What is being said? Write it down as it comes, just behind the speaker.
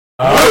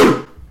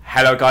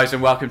Hello guys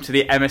and welcome to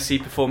the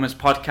MSC Performance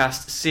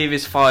Podcast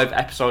Series 5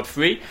 Episode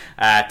 3.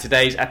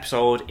 Today's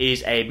episode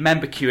is a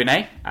member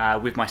Q&A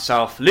with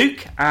myself,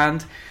 Luke,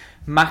 and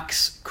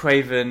Max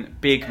Craven.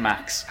 Big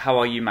Max. How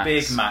are you, Max?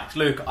 Big Max.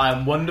 Luke, I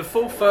am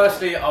wonderful.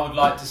 Firstly, I would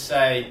like to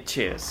say...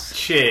 Cheers.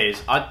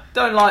 Cheers. I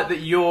don't like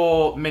that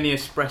your mini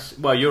espresso...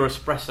 Well, your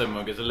espresso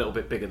mug is a little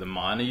bit bigger than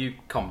mine. Are you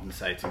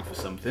compensating for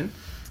something?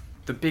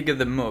 The bigger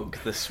the mug,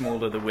 the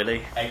smaller the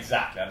willy.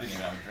 Exactly. I didn't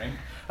even have a drink.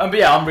 But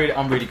yeah,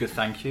 I'm really good,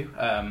 thank you.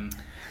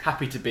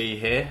 Happy to be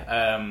here.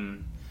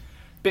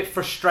 Bit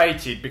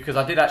frustrated because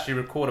I did actually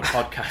record a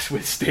podcast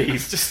with Steve.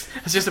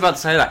 I was just about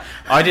to say that.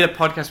 I did a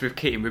podcast with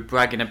Kitty and we were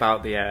bragging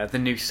about the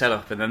new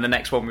setup, and then the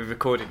next one we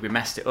recorded, we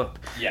messed it up.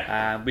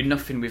 Yeah. We're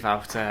nothing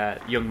without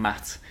young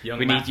Matt.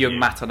 We need young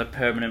Matt on a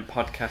permanent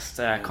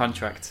podcast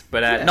contract.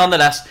 But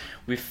nonetheless,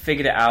 we've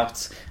figured it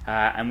out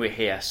and we're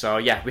here. So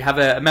yeah, we have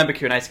a member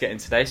Q&A to get in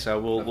today, so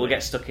we'll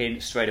get stuck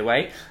in straight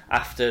away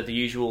after the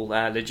usual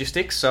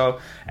logistics. So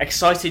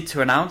excited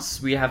to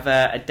announce we have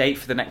a date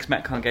for the next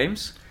Metcon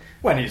Games.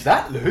 When is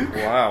that, Luke?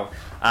 Wow.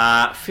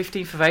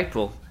 15th of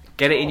April.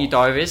 Get it in your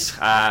diaries.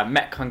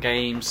 Metcon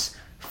Games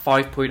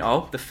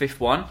 5.0, the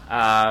fifth one.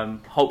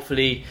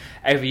 Hopefully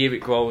every year it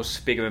grows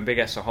bigger and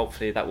bigger, so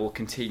hopefully that will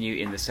continue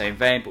in the same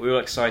vein. But we're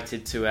all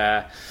excited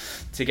to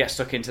get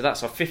stuck into that.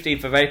 So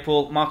 15th of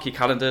April, mark your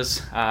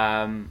calendars.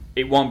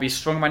 It won't be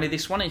strongman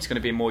this one. It's going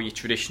to be more your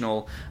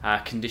traditional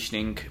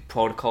conditioning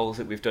protocols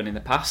that we've done in the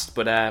past,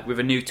 but with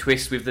a new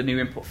twist, with the new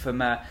input from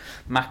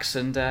Max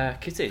and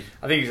Kitty.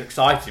 I think it's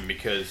exciting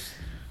because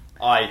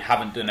I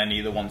haven't done any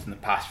of the ones in the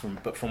past,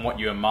 but from what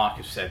you and Mark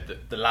have said,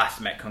 that the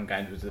last Metcon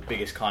Games was the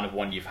biggest kind of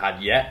one you've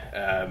had yet.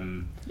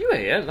 You were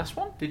here last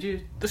one, did you?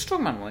 The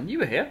strongman one, you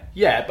were here.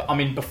 Yeah, but I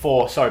mean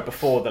before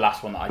the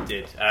last one that I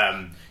did.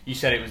 You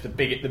said it was the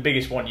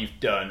biggest one you've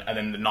done, and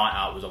then the night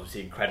out was obviously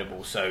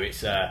incredible. So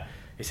it's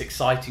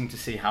exciting to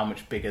see how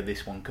much bigger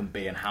this one can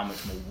be and how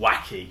much more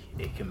wacky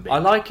it can be. I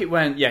like it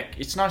when,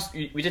 it's nice.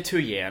 We did 2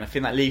 a year, and I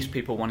think that leaves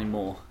people wanting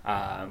more,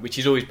 which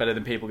is always better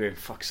than people going,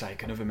 fuck's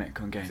sake, another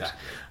Metcon Games. Exactly.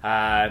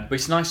 But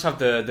it's nice to have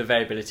the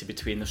variability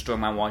between the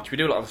strongman one. We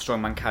do a lot of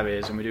strongman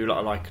carriers, and we do a lot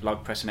of like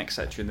log pressing,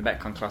 etc. in the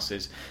Metcon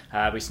classes.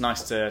 But it's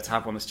nice to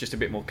have one that's just a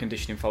bit more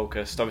conditioning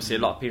focused. Obviously, a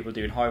lot of people are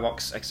doing high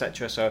rocks,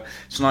 etc. So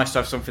it's nice to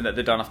have something that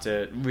they don't have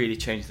to really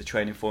change the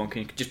training for and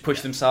can just push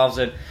themselves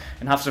in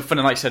and have some fun.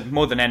 And like I said,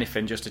 more than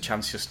anything, just a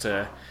chance just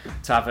to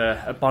have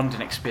a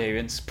bonding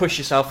experience, push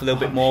yourself a little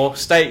bit more,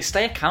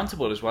 stay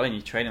accountable as well in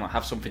your training, like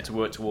have something to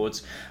work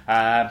towards.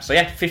 So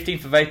yeah,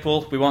 15th of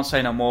April, we won't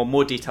say no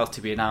more details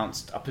to be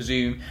announced. I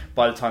presume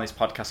by the time this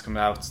podcast comes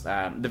out,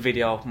 the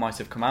video might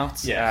have come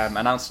out,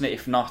 announcing it.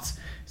 If not,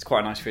 it's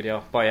quite a nice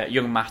video by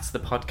young Matt, the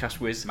podcast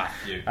whiz.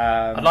 Matthew.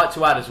 I'd like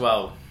to add as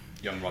well,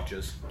 young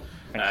Rogers,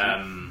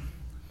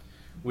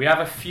 we have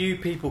a few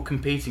people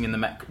competing in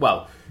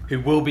the who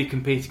will be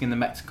competing in the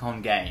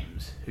Metcon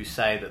Games, who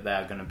say that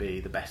they're going to be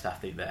the best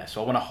athlete there.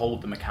 So I want to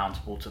hold them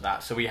accountable to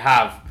that. So we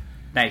have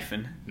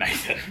Nathan. I'm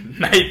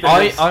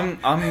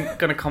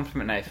going to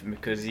compliment Nathan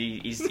because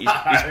he's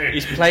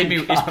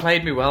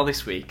played me well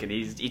this week, and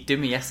he did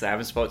me yesterday. I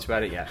haven't spoken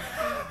about it yet.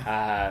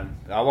 I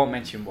won't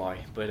mention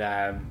why, but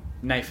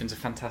Nathan's a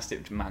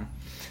fantastic man.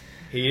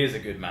 He is a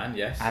good man,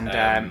 yes. And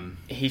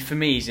for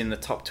me, he's in the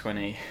top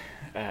 20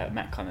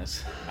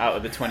 Metconners out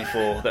of the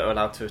 24 that are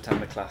allowed to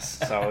attend the class.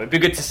 So it'd be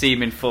good to see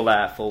him in full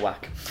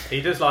whack.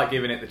 He does like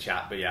giving it the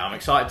chat, but yeah, I'm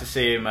excited to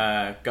see him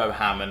go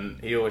ham. And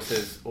he always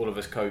says all of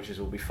us coaches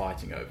will be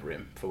fighting over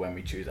him for when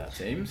we choose our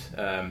teams,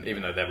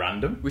 even though they're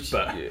random.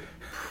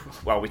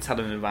 Well, we're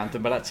telling them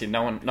random, but actually,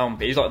 no one.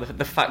 He's like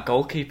the fat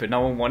goalkeeper.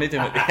 No one wanted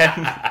him at the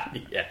end.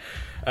 Yeah.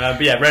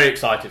 But yeah, very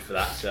excited for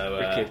that. So,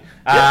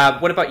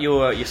 what about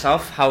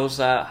yourself? How's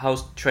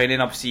training?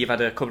 Obviously, you've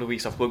had a couple of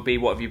weeks off rugby.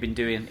 What have you been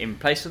doing in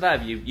place of that?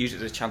 Have you used it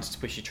as a chance to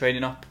push your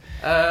training up?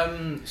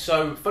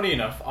 So, funny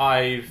enough,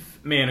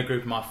 me and a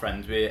group of my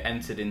friends, we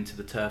entered into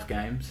the Turf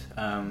Games,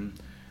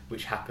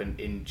 which happened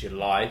in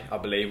July, I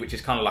believe, which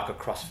is kind of like a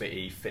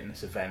CrossFit-y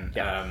fitness event.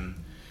 Yeah.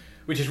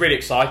 Which is really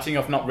exciting.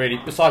 I've not really,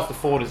 besides the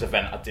Forders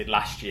event I did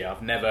last year,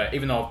 I've never,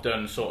 even though I've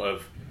done sort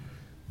of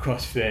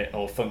CrossFit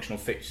or functional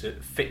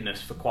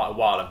fitness for quite a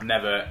while, I've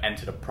never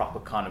entered a proper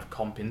kind of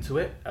comp into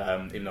it,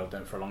 even though I've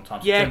done it for a long time.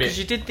 So yeah, because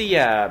you did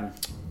the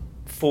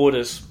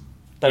Forders.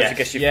 That was, I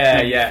guess,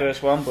 your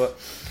first one, but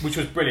which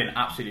was brilliant.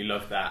 Absolutely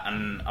loved that,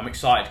 and I'm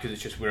excited because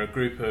it's just we're a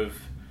group of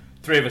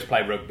 3 of us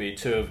play rugby,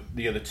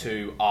 the other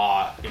two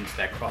are into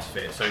their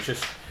CrossFit, so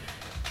it's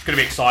going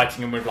to be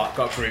exciting, and we've got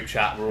a group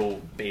chat. We're all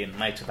being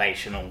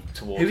motivational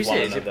towards one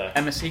another. Is it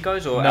MSC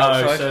guys or no?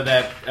 Outside? So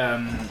they're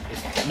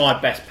it's my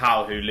best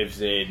pal who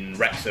lives in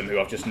Wrexham, who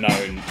I've just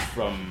known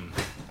from.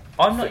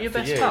 I'm not your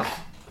best pal.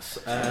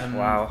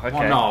 Wow.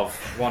 Okay.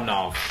 One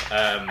of.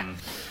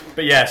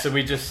 But yeah, so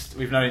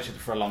we've known each other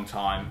for a long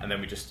time, and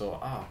then we just thought,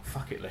 oh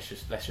fuck it, let's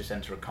just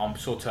enter a comp.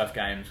 Saw Turf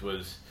Games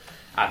was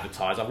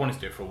advertised. I've wanted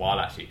to do it for a while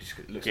actually. It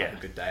just looks like a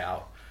good day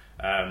out.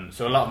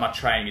 So a lot of my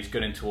training is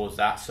going towards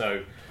that.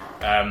 So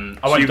I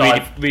So won't you're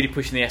dive. really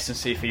pushing the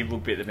S&C for your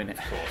rugby at the minute.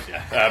 Of course,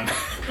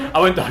 yeah. I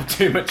won't dive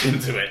too much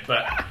into it,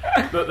 but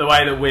the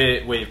way that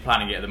we're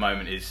planning it at the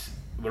moment is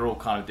we're all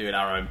kind of doing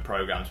our own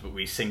programs, but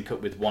we sync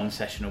up with one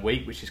session a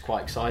week, which is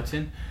quite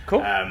exciting.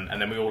 Cool.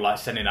 And then we all like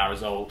sending our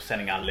results,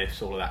 sending our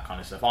lifts, all of that kind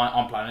of stuff.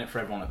 I'm planning it for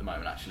everyone at the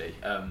moment, actually.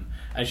 And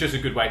it's just a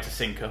good way to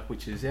sync up,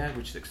 which is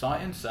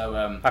exciting.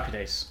 So Happy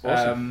days.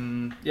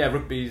 Awesome.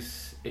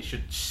 rugby's, it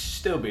should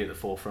still be at the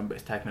forefront, but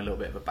it's taken a little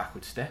bit of a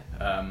backward step.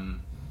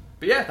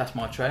 But yeah, that's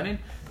my training.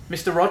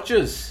 Mr.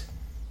 Rogers,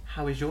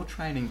 how is your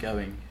training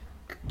going?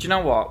 Do you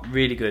know what?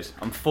 Really good.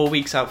 I'm 4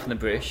 weeks out from the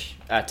British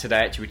today,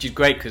 actually, which is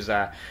great because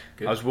I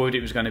was worried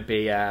it was going to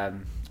be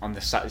on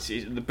the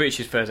Saturday. The British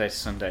is Thursday to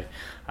Sunday,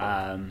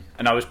 and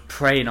I was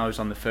praying I was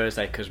on the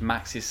Thursday because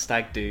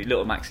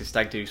little Max's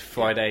stag do is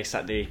Friday,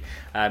 Saturday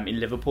in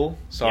Liverpool.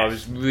 So I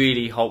was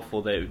really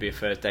hopeful that it would be a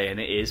Thursday, and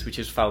it is, which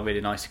has felt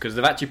really nice because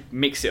they've actually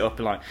mixed it up.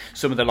 And like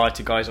some of the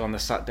lighter guys are on the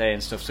Saturday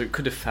and stuff, so it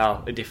could have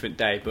felt a different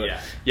day. But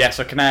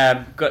so I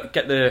can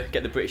get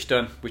the British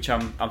done, which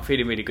I'm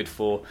feeling really good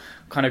for.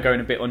 Kind of going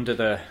a bit under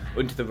the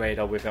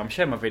radar with it. I'm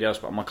sharing my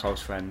videos with my close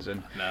friends,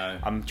 and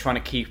I'm trying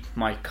to keep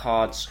my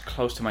cards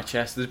close to my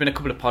chest. There's been a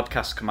couple of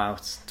podcasts come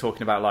out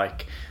talking about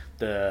like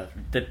the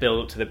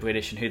build up to the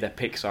British and who their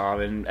picks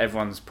are, and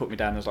everyone's put me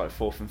down as like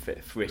 4th and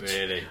 5th. Which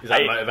really is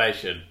that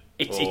motivation?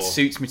 It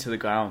suits me to the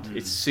ground.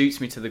 It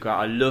suits me to the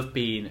ground. I love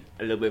being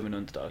a little bit of an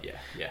underdog.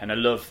 And I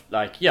love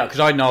because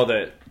I know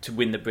that to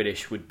win the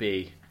British would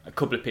be a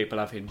couple of people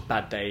having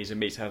bad days and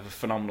me to have a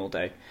phenomenal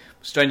day.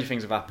 Stranger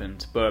things have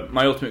happened, but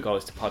my ultimate goal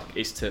is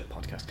to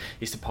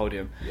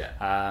podium.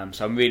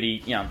 So I'm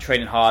really, I'm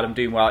training hard. I'm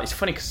doing well. It's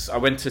funny because I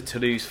went to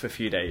Toulouse for a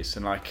few days,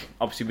 and like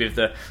obviously with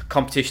the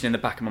competition in the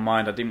back of my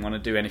mind, I didn't want to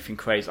do anything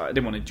crazy. Like, I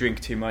didn't want to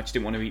drink too much.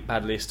 Didn't want to eat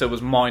badly. I still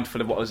was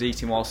mindful of what I was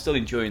eating while still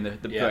enjoying the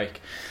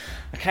break.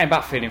 I came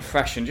back feeling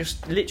fresh and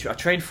just literally, I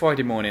trained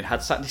Friday morning,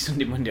 had Saturday,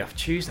 Sunday, Monday off.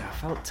 Tuesday, I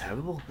felt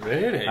terrible.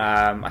 Really?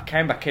 I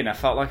came back in, I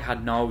felt like I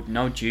had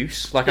no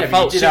juice. Like I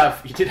felt you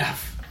did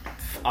have.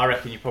 I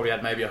reckon you probably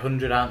had maybe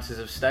 100 ounces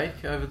of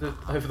steak over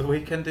the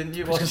weekend, didn't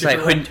you? I was going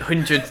to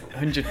say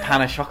 100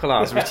 pan of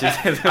chocolats, which is...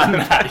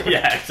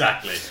 yeah,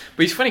 exactly.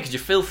 But it's funny because you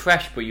feel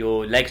fresh, but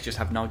your legs just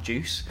have no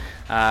juice.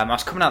 I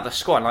was coming out of the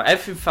squat, and like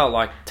everything felt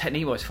like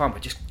technique-wise fine,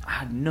 but just I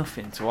had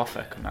nothing to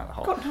offer coming out of the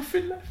hole. Got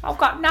nothing left. I've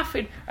got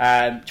nothing.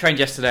 Trained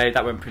yesterday,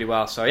 that went pretty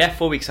well. So yeah,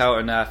 4 weeks out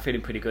and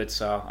feeling pretty good.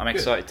 So I'm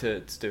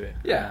excited to do it.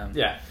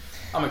 Yeah.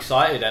 I'm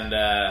excited,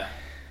 and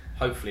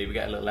hopefully we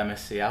get a little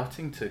MSC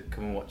outing to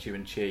come and watch you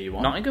and cheer you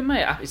on. Nottingham,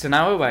 mate. It's an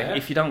hour away.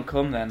 If you don't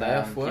come, then day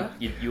off work.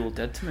 You're all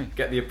dead to me.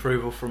 Get the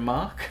approval from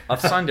Mark. I've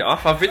signed it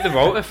off. I've written the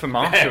rota for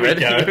Mark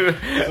already.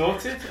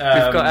 Sorted. We've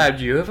got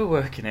you ever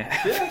working it.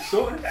 Yeah,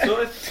 sorted.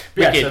 So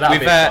that'll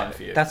be fun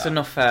for you. That's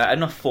enough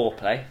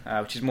foreplay,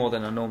 which is more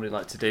than I normally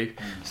like to do.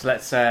 So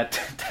let's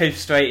dive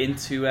straight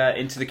into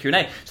the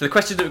Q&A. So the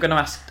questions that we're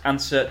going to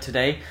answer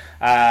today.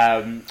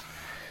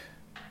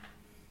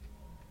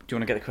 Do you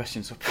want to get the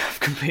questions up?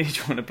 I've completely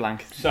drawn a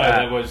blank. So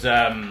there was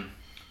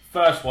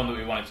first one that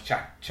we wanted to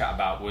chat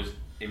about was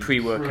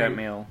pre-workout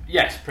meal.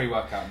 Yes,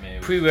 pre-workout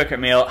meal.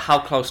 Pre-workout meal. How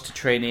close to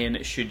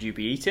training should you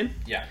be eating?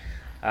 Yeah.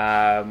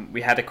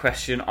 We had a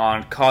question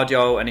on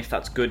cardio and if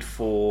that's good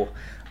for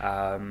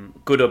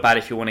good or bad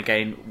if you want to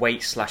gain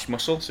weight /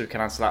 muscle. So we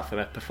can answer that from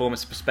a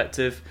performance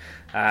perspective.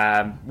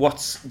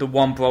 What's the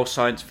one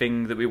broscience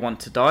thing that we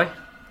want to die?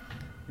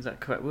 Is that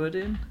correct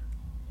wording?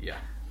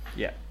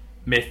 Yeah.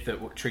 Myth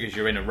that triggers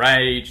your inner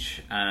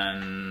rage,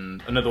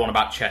 and another one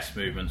about chest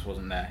movements,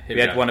 wasn't there? We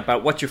had one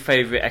about what's your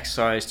favourite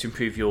exercise to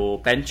improve your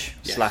bench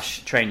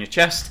 / train your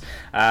chest.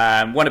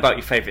 One about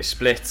your favourite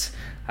split.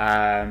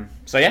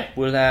 So yeah,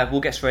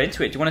 we'll get straight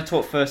into it. Do you want to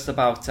talk first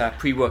about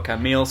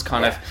pre-workout meals,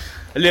 kind of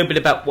a little bit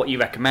about what you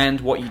recommend,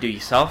 what you do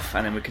yourself,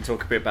 and then we can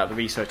talk a bit about the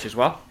research as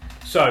well.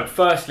 So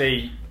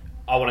firstly,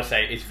 I want to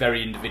say it's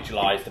very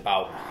individualised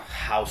about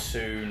how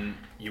soon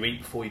you eat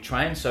before you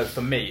train. So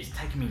for me, it's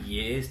taken me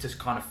years to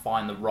kind of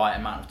find the right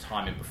amount of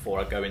time in before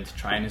I go into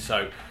training.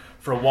 So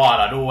for a while,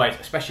 I'd always,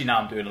 especially now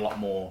I'm doing a lot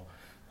more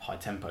high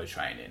tempo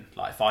training,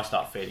 like if I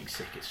start feeling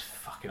sick, it's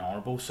fucking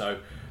horrible. So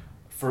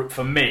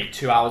for me,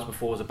 2 hours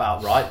before was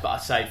about right. But I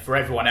say for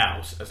everyone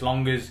else, as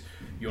long as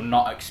you're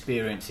not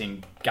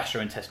experiencing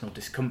gastrointestinal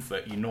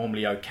discomfort, you're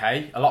normally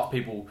okay. A lot of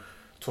people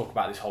talk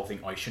about this whole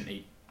thing, you shouldn't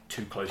eat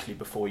too closely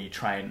before you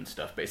train and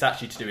stuff, but it's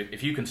actually to do with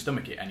if you can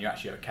stomach it and you're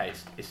actually okay,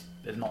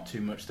 there's not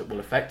too much that will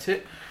affect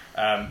it.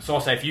 So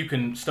I'll say if you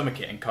can stomach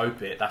it and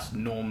cope it, that's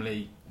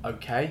normally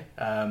okay.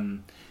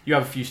 You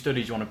have a few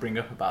studies you want to bring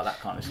up about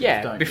that kind of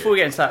stuff, don't you? Before we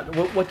get into that,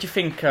 what do you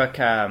think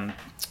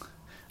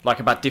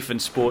like about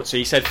different sports? So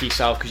you said for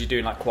yourself, because you're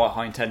doing like quite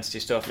high intensity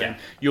stuff, and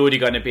you're already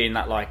going to be in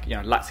that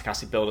lactic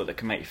acid buildup that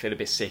can make you feel a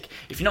bit sick.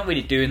 If you're not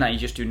really doing that, you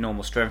just do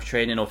normal strength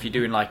training, or if you're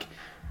doing like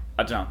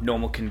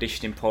normal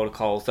conditioning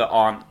protocols that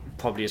aren't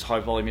probably as high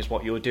volume as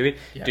what you're doing,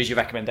 does your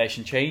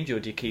recommendation change, or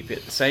do you keep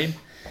it the same?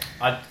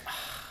 I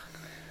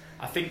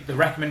think the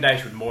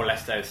recommendation would more or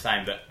less stay the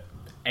same, that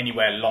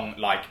anywhere long,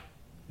 like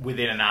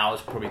within an hour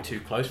is probably too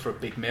close for a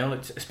big meal,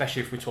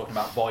 especially if we're talking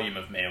about volume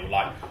of meal.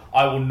 Like,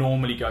 I will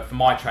normally go for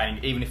my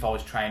training, even if I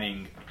was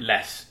training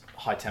less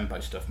high tempo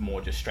stuff,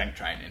 more just strength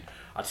training,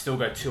 I'd still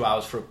go 2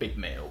 hours for a big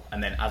meal,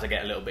 and then as I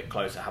get a little bit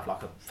closer, have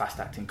like a fast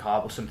acting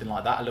carb or something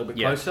like that, a little bit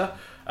closer,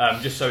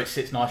 just so it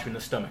sits nicer in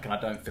the stomach and I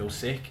don't feel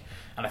sick.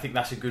 And I think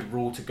that's a good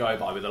rule to go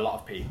by with a lot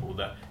of people,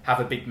 that have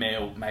a big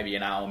meal maybe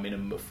an hour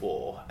minimum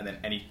before, and then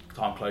any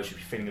time closer, if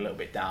you're feeling a little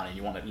bit down and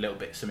you want a little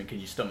bit something in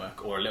your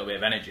stomach or a little bit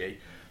of energy,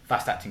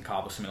 fast acting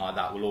carb or something like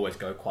that will always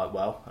go quite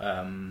well.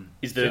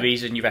 Is there a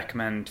reason you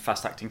recommend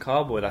fast acting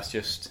carb, or that's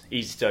just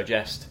easy to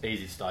digest?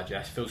 Easy to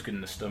digest, feels good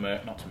in the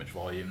stomach, not too much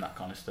volume, that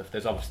kind of stuff.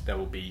 There's obviously, there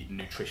will be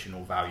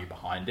nutritional value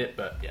behind it,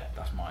 but yeah,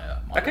 that's my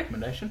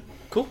recommendation.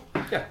 Cool.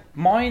 Yeah,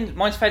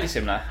 mine's fairly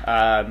similar.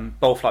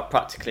 Both like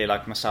practically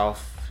like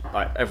myself.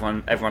 Like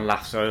everyone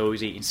laughs, so I'm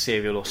always eating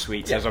cereal or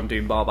sweets as I'm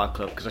doing barbell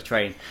club, because I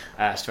train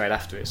straight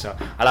after it. So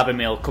I'll have a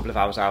meal a couple of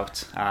hours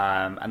out,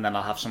 and then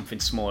I'll have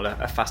something smaller,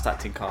 a fast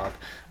acting carb,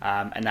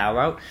 an hour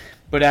out.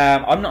 But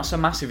I'm not so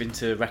massive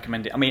into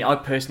recommending. I mean, I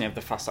personally have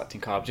the fast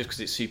acting carb just because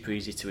it's super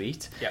easy to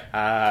eat.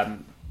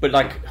 But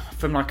like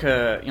from like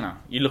you're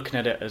looking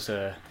at it as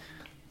a,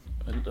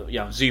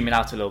 zooming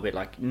out a little bit,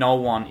 like no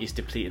one is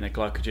depleting their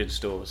glycogen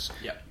stores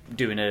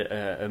doing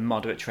a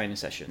moderate training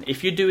session.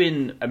 If you're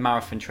doing a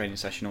marathon training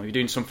session, or you're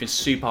doing something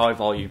super high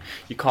volume,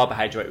 your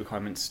carbohydrate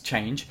requirements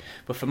change.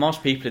 But for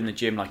most people in the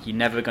gym, like, you're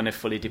never going to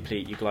fully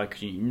deplete your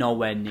glycogen,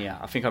 nowhere near.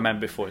 I think I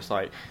remember before, it's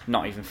like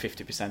not even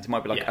 50%. It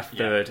might be like a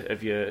third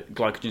of your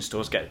glycogen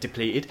stores get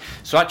depleted.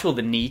 So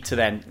the need to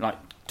then like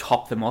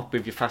top them up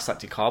with your fast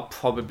acting carb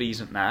probably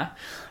isn't there.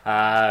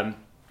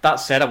 That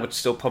said, I would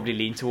still probably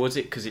lean towards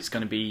it, because it's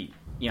going to be,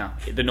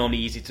 they're normally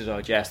easy to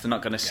digest. They're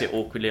not going to sit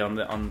awkwardly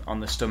on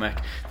the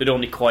stomach. They're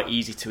normally quite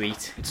easy to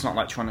eat. It's not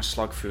like trying to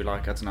slog through,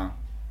 like, I don't know,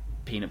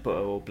 peanut butter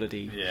or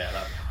bloody... Yeah,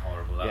 that's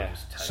horrible.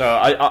 So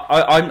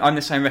I'm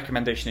the same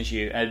recommendation as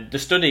you. The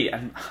study,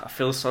 and I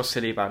feel so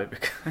silly about it,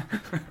 because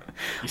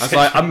I was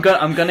like, I'm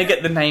gonna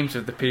get the names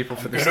of the people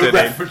for the study,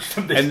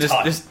 and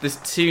there's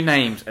two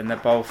names, and they're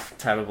both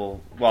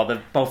terrible. Well,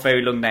 they're both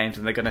very long names,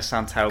 and they're gonna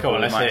sound terrible. Come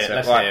on, let's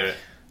hear it.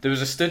 There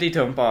was a study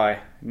done by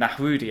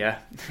Nahudia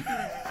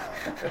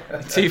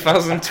in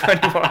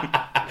 2021.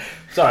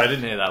 Sorry, I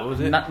didn't hear that. What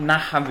was it?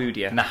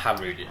 Naharudia.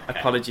 Okay.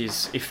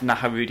 Apologies if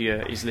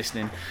Naharudia is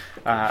listening,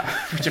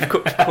 which of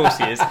course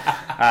he is,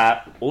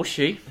 or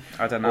she.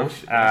 I don't know.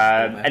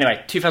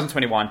 Anyway,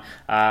 2021,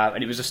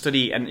 and it was a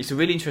study, and it's a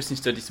really interesting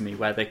study to me,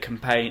 where they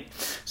compared.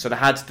 So they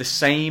had the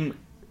same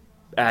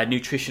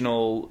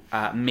nutritional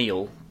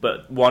meal,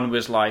 but one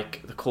was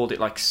like, they called it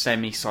like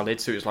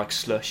semi-solid, so it was like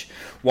slush.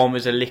 One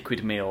was a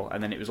liquid meal,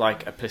 and then it was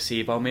like a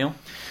placebo meal.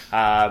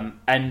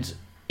 And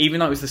even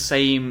though it was the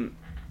same,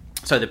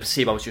 so the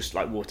placebo was just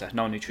like water,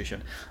 no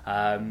nutrition.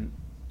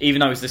 Even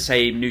though it was the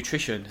same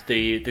nutrition,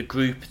 the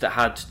group that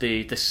had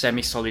the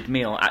semi-solid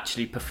meal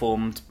actually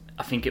performed,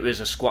 I think it was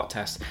a squat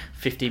test,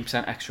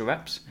 15% extra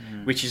reps,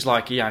 which is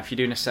like, if you're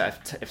doing a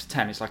set of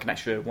 10, it's like an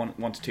extra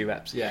 1 to 2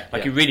 reps.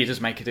 It really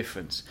does make a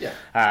difference.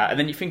 And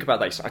then you think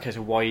about that, okay,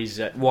 so why is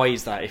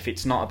that if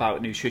it's not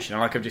about nutrition?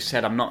 And like I've just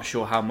said, I'm not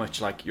sure how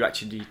much like you're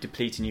actually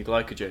depleting your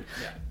glycogen.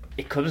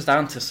 It comes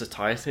down to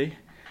satiety.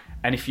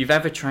 And if you've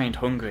ever trained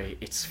hungry,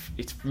 it's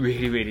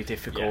really, really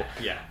difficult.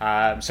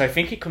 So I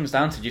think it comes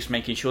down to just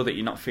making sure that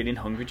you're not feeling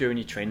hungry during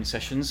your training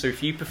sessions. So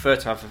if you prefer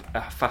to have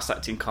a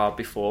fast-acting carb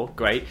before,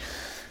 great.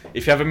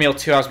 If you have a meal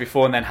 2 hours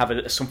before and then have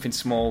something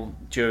small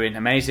during,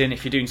 amazing.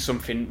 If you're doing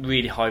something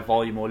really high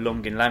volume or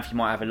long in length, you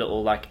might have a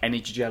little like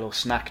energy gel or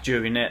snack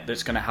during it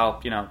that's going to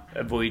help,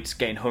 avoid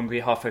getting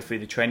hungry halfway through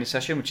the training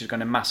session, which is going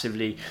to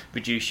massively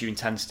reduce your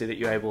intensity that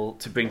you're able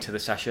to bring to the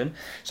session.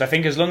 So I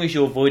think as long as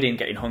you're avoiding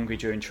getting hungry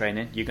during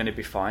training, you're going to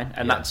be fine.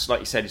 And that's, like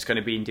you said, it's going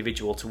to be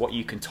individual to what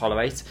you can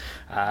tolerate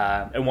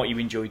and what you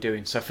enjoy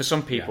doing. So for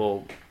some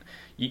people...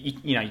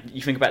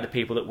 You think about the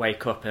people that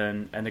wake up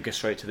and they go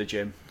straight to the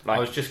gym. Like, I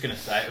was just going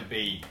to say,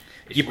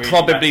 it's you really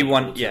probably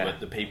want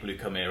the people who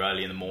come here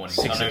early in the morning.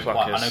 6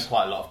 o'clock. I know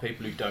quite a lot of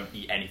people who don't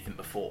eat anything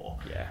before,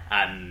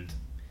 and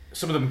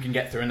some of them can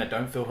get through and they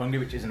don't feel hungry,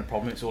 which isn't a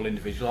problem. It's all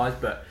individualised.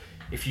 But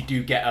if you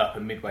do get up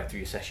and midway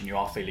through your session you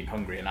are feeling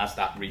hungry, and as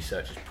that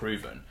research has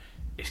proven,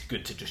 it's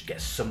good to just get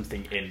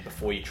something in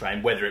before you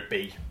train, whether it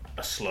be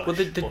a slush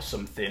or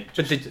something.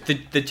 But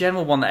the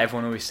general one that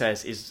everyone always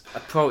says is a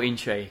protein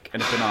shake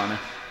and a banana.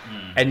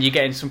 And you're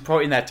getting some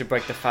protein there to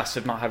break the fast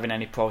of not having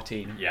any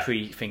protein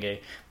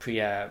pre-sleep.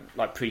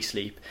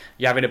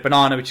 You're having a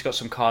banana which has got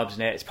some carbs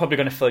in it. It's probably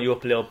going to fill you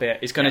up a little bit.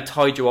 It's going to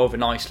tide you over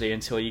nicely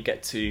until you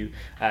get to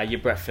your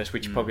breakfast,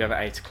 which you probably have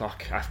at 8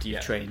 o'clock after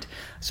you've trained.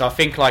 So I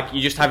think like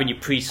you're just having your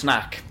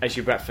pre-snack as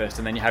your breakfast,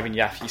 and then you're having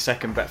your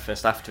second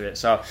breakfast after it.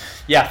 So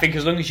I think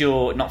as long as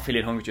you're not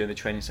feeling hungry during the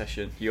training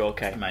session, you're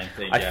okay. That's the main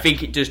thing, I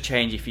think it does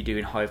change if you're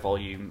doing high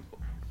volume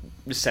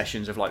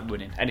sessions of like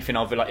running. Anything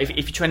over like if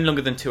you're training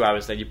longer than 2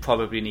 hours, then you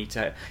probably need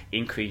to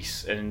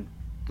increase and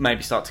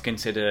maybe start to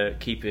consider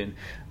keeping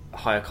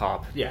higher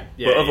carb.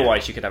 But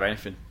otherwise you could have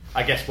anything.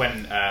 I guess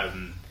when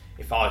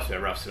if I was to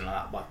have something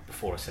like that like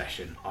before a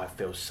session, I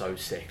feel so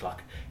sick. Like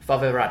if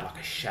I've ever had like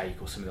a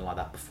shake or something like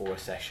that before a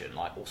session,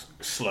 like or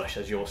slush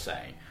as you're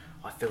saying,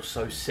 I feel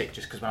so sick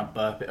just because when I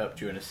burp it up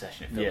during a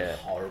session, it feels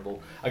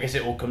horrible. I guess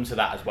it all comes to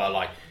that as well.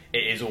 Like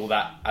it is all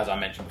that, as I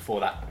mentioned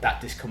before,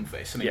 that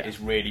discomfort. If something is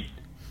really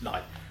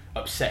like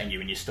upsetting you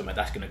in your stomach,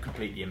 that's going to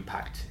completely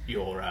impact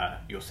your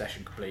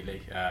session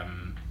completely.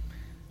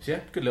 So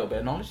yeah, good little bit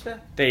of knowledge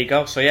there. There you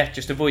go. So yeah,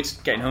 just avoid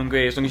getting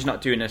hungry. As long as you're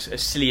not doing a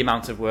silly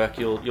amount of work,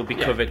 you'll be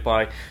covered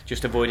by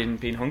just avoiding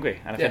being hungry.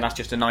 And I think that's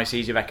just a nice,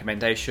 easy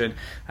recommendation.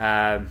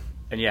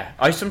 And yeah,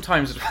 I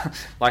sometimes,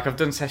 like I've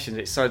done sessions,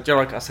 it's so,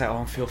 like I say,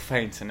 I feel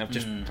faint, and I've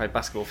just played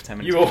basketball for 10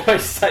 minutes. You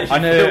always say I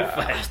know,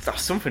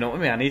 that's something up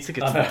with me, I need to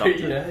get to the doctor.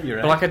 Yeah, you're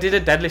right. But like I did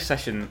a deadlift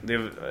session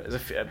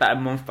about a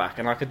month back,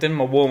 and like I did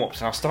my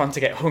warm-ups, and I was starting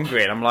to get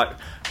hungry, and I'm like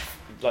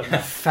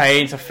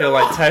faint, I feel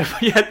like terrible.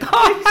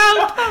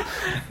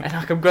 And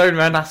like I'm going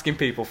around asking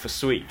people for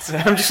sweets.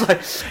 And I'm just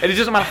like, and it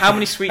doesn't matter how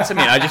many sweets I'm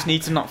in, I just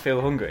need to not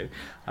feel hungry.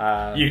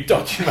 You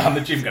dodging around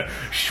the gym, go,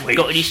 sweets.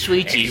 Got any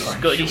sweeties?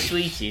 Got any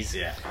sweeties?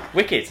 Yeah.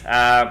 Wicked.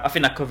 I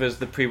think that covers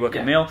the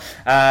pre-workout meal.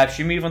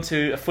 Should we move on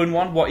to a fun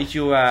one? What is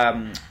your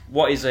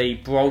what is a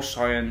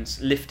broscience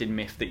lifting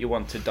myth that you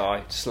want to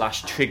die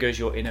 / triggers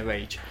your inner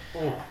rage?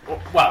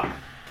 Well,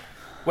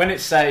 when we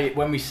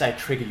say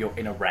trigger your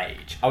inner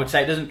rage, I would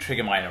say it doesn't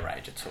trigger my inner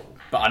rage at all.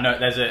 But I know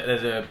there's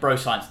a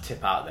broscience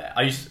tip out there.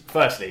 I used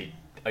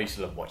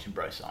to love watching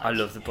broscience. I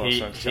love the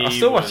broscience. I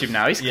still watch him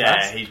now. He's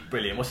class. Yeah, he's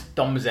brilliant. What's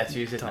Don Mazzetti?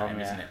 Is his name,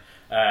 isn't it?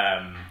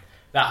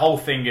 That whole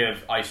thing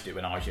of, I used to do it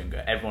when I was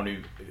younger. Everyone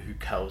who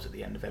curls at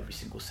the end of every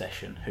single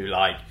session, who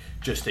like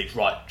just thinks,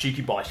 right,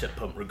 cheeky bicep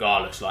pump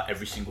regardless. Like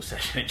every single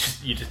session,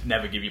 you just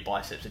never give your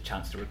biceps a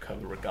chance to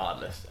recover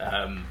regardless.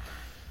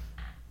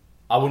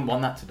 I wouldn't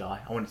want that to die.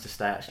 I want it to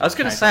stay. Actually, I was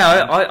going to say,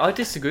 I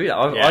disagree.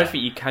 I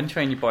think you can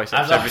train your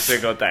biceps every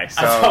single day.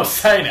 So. As I was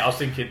saying it, I was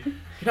thinking,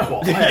 you know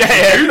what?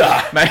 I do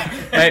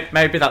that.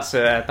 Maybe that's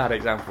a bad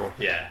example.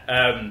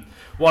 Yeah.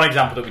 One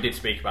example that we did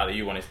speak about that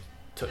you wanted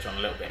to touch on a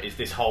little bit is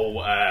this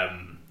whole.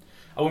 I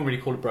wouldn't really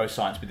call it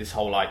broscience, but this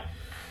whole like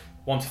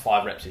 1 to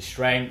 5 reps is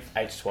strength,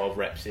 8 to 12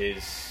 reps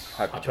is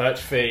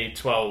hypertrophy,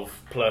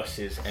 12 plus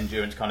is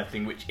endurance kind of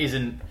thing, which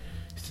isn't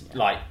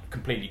like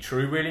completely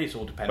true really. It's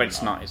all dependent. But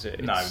it's not, is it?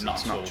 It's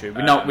not true.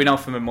 We know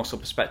from a muscle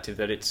perspective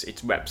that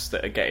it's reps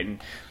that are getting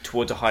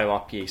towards a higher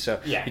RPE.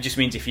 So it just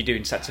means if you're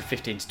doing sets of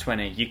 15 to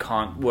 20, you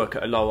can't work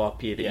at a low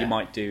RPE that you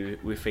might do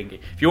with thingy.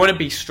 If you want to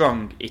be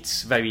strong,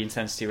 it's very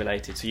intensity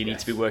related. So you need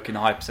to be working the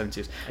high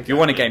percentages. Exactly. If you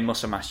want to gain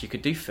muscle mass, you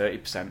could do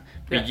 30%.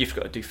 But you've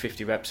got to do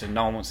 50 reps, and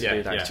no one wants to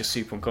do that. It's just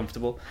super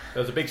uncomfortable.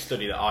 There was a big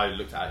study that I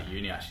looked at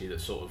uni actually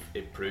that sort of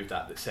it proved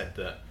that said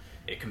that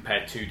it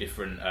compared 2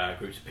 different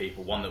groups of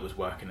people. One that was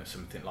working at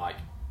something like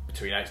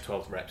between 8 to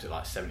 12 reps at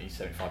like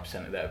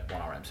 70-75% of their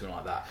 1RM, something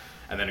like that.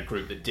 And then a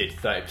group that did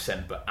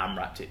 30% but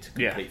AMRAPed it to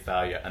complete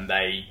failure, and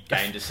they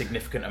gained a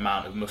significant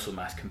amount of muscle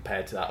mass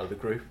compared to that other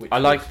group. Which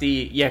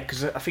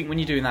because I think when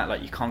you're doing that,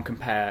 like you can't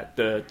compare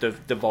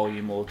the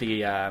volume or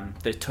the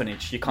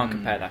tonnage. You can't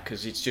compare that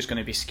because it's just going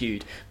to be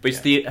skewed. But it's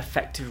the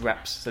effective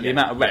reps, so the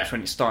amount of reps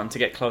when it's starting to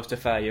get close to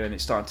failure and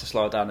it's starting to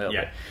slow down a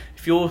little bit.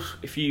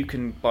 If you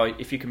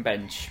can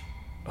bench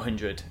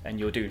 100 and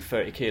you're doing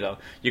 30 kilo,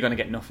 you're going to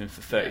get nothing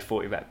for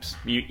 30-40 reps.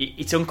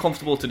 It's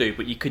uncomfortable to do,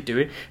 but you could do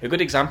it. A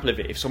good example of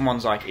it, if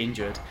someone's like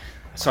injured,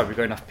 sorry, we're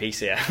going off piece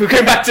here. We're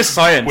going back to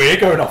science. We're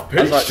going off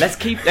piece. Like, let's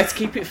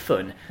keep it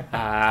fun.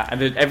 And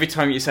then every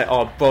time you say,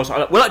 "Oh, bros," I'm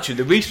like, well, actually,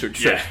 the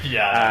research says.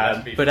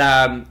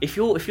 But if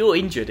you're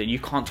injured and you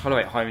can't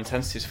tolerate higher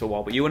intensities for a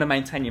while, but you want to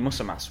maintain your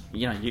muscle mass,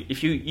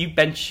 if you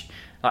bench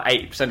like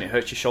 80%, it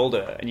hurts your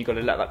shoulder, and you've got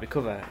to let that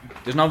recover.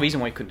 There's no reason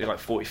why you couldn't do like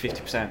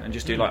 40-50% and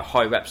just do like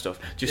high rep stuff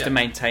just to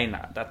maintain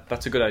that.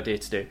 That's a good idea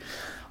to do.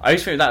 I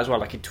always think of that as well.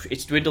 Like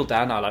it's dwindled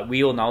down now. Like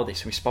we all know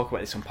this, and we spoke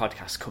about this on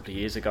podcasts a couple of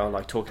years ago.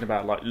 Like talking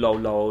about like low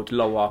load,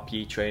 low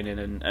RPE training,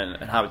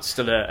 and how it's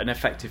still an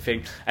effective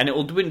thing. And it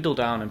will dwindle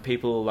down, and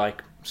people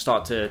like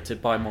start to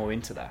buy more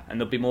into that, and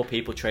there'll be more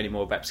people training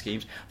more rep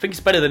schemes. I think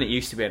it's better than it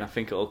used to be, and I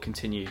think it'll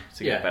continue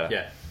to get better.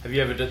 Yeah. Have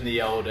you ever done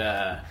the old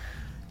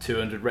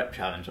 200 rep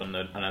challenge on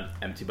an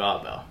empty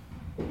barbell?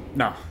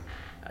 No.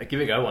 Give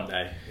it a go one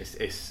day.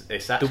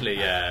 It's actually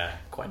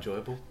quite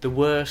enjoyable. The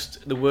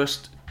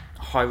worst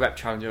high rep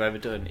challenge I've ever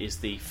done is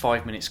the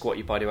 5-minute squat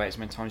your body weight as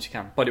many times as you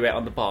can. Body weight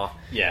on the bar.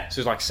 Yeah. So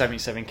it was like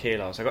 77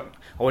 kilos. I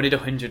wanted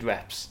 100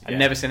 reps. I'd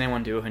never seen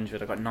anyone do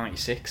 100. I got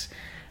 96.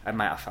 And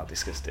mate, I felt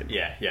disgusting.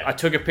 Yeah. I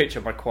took a picture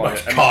of my quad.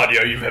 Most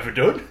cardio you've ever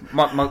done?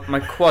 My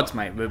quads,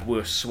 mate,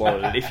 were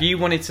swollen. If we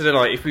wanted to do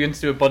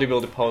a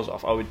bodybuilder pose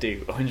off, I would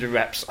do 100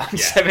 reps on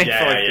 75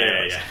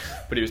 kilos. Yeah.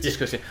 But it was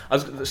disgusting. So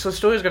the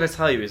story I was going to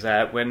tell you is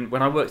that when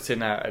I worked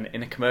in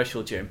a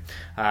commercial gym,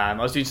 I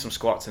was doing some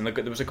squats, and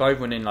there was a guy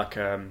running like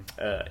I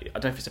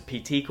don't know if it's a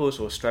PT course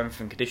or a strength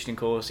and conditioning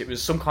course. It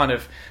was some kind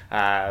of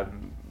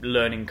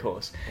learning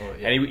course.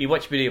 And he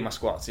watched me do my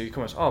squats. So he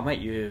comes, "Oh mate,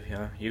 you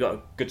got a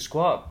good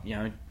squat.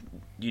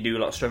 You do a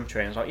lot of strength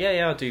training." I was like,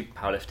 "Yeah, I do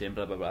powerlifting,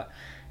 blah blah blah."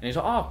 And he's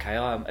like, oh, okay,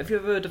 have you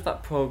ever heard of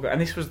that program? And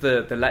this was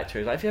the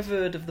lecturer. He's like, have you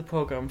ever heard of the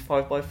program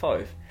 5x5?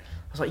 I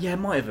was like, yeah, I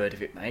might have heard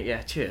of it, mate.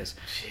 Yeah, cheers.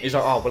 Jeez. He's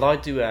like, oh, well, I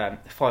do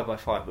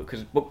 5x5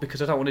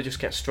 because I don't want to just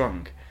get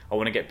strong. I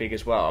want to get big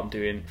as well. I'm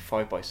doing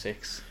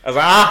 5x6. I was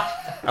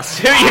like, I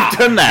see what you've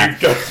done there.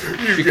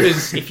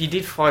 Because if you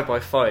did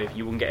 5x5,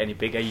 you wouldn't get any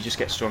bigger. You just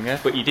get stronger.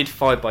 But you did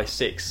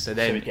 5x6, so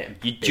then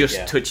you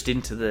just touched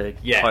into the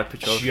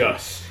hypertrophy.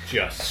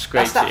 Just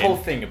scraped that's that whole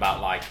thing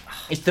about like.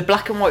 It's the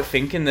black and white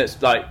thinking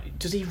that's like.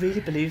 Does he really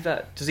believe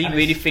that? Does he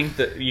really think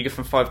that you go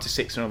from 5 to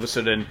 6 and all of a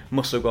sudden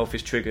muscle growth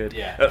is triggered?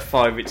 Yeah. At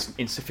 5, it's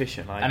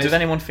insufficient. Like, does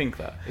anyone think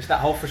that? It's that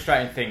whole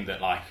frustrating thing that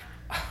like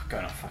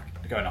going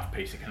off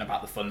piece again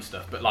about the fun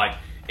stuff, but like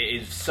it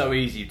is so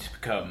easy to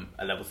become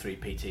a level 3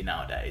 PT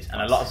nowadays,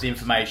 and a lot of the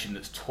information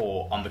that's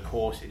taught on the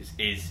courses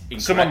is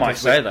incorrect. Someone might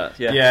say that,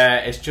 yeah,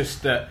 it's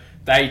just that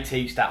they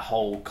teach that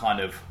whole kind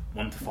of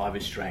 1 to 5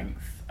 is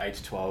strength, 8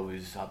 to 12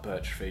 is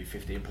hypertrophy,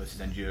 15 plus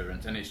is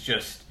endurance, and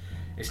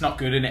it's not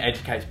good, and it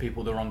educates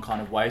people the wrong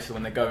kind of way, so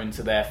when they go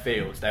into their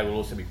fields they will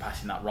also be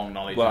passing that wrong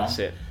knowledge on. That's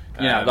it.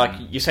 You know, like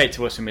you say it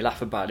to us and we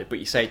laugh about it, but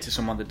you say it to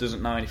someone that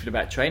doesn't know anything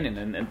about training,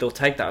 and they'll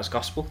take that as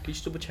gospel. Can you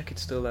just double check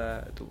it's still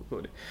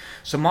recorded?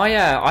 So I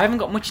haven't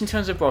got much in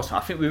terms of broscience. I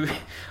think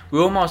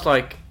we're almost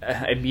like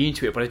immune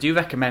to it, but I do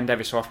recommend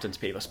every so often to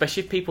people,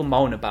 especially if people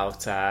moan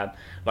about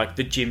like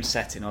the gym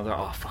setting, or they're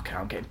like, oh fuck it,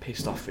 I'm getting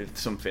pissed off with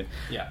something.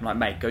 Yeah. I'm like,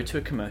 mate, go to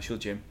a commercial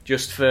gym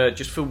just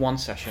for one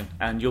session,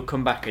 and you'll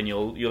come back and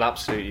you'll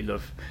absolutely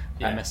love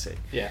MSC.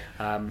 Yeah.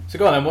 So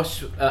go on then.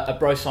 What's a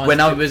broscience? When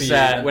I was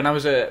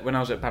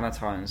at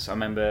Bannatynes, I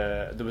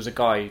remember there was a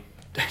guy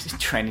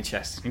training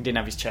chest. He didn't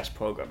have his chest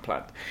program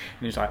planned, and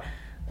he was like,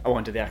 I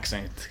won't do the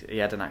accent. He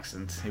had an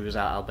accent. He was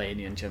an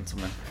Albanian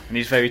gentleman, and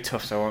he's very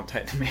tough, so I won't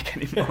take the mic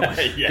anymore.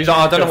 He's like,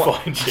 I don't know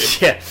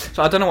what. Yeah.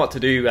 So I don't know what to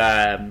do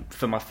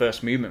for my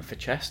first movement for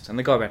chest. And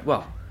the guy went,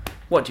 well,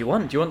 what do you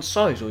want? Do you want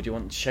size or do you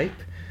want shape?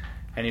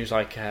 And he was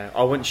like,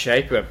 I want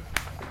shape. He went,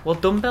 well,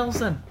 dumbbells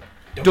then.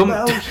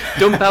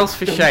 Dumbbells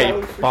for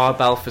shape,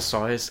 barbell for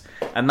size,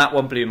 and that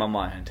one blew my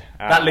mind.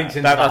 That links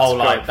into the whole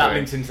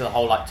links into the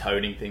whole like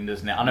toning thing,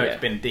 doesn't it? I know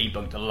it's been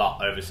debunked a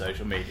lot over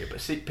social media, but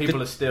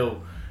people are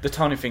still. The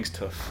toning thing's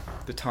tough.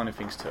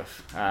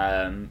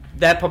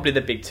 They're probably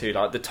the big two,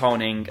 like the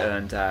toning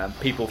and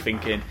people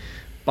thinking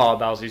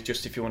barbells is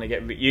just if you want to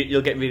get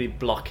you'll get really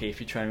blocky if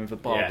you train with a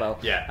barbell.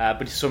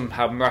 But it's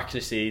somehow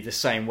miraculously the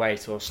same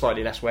weight or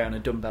slightly less weight on the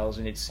dumbbells,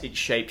 and it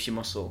shapes your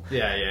muscle.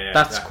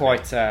 That's exactly.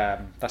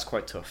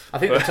 quite tough. I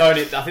think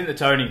the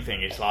toning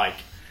thing is like,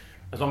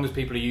 as long as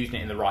people are using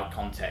it in the right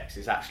context,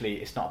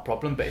 it's not a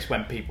problem. But it's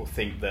when people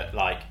think that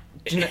like.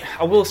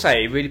 I will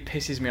say it really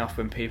pisses me off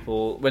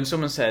when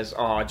someone says,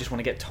 "Oh, I just want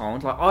to get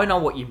toned." Like, I know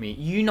what you mean.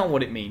 You know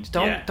what it means.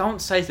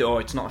 Don't say that. Oh,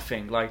 it's not a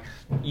thing. Like,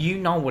 you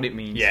know what it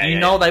means. You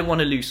know they want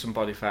to lose some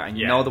body fat, and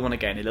you know they want to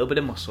gain a little bit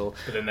of muscle.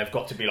 But then they've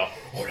got to be like,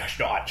 "Oh, that's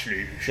not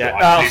actually."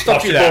 I'll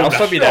stop you there.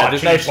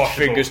 There's no such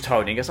thing as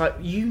toning. It's like,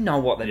 you know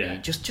what they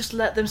mean. Just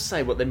let them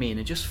say what they mean,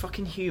 and just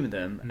fucking humour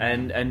them,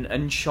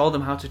 and show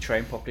them how to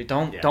train properly.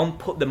 Don't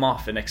put them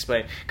off and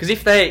explain, because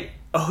if they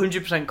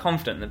 100%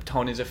 confident that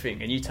tone is a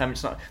thing and you tell them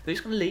it's not, they're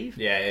just going to leave.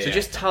 So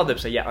just tell them,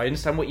 say, I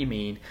understand what you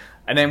mean,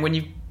 and then when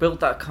you've built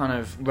that kind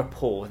of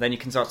rapport, then you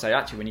can start to say,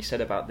 actually, when you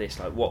said about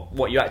this, like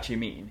what you actually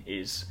mean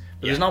is,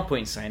 but there's no point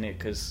in saying it,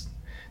 because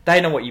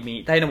they know what you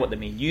mean, they know what they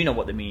mean, you know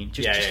what they mean,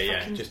 just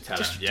tell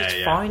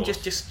them. Fine,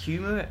 just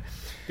humour it.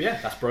 But yeah,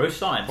 that's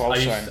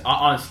broscience.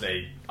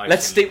 Honestly,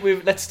 let's stick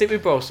with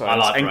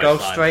broscience and go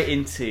straight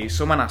into,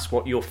 someone asked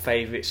what your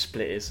favourite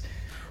split is.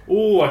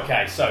 Oh,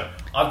 okay. So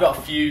I've got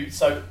a few.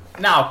 So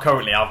now,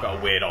 currently, I've got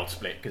a weird old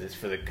split because it's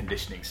for the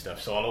conditioning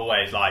stuff. So I'll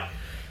always like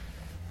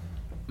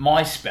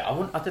my split. I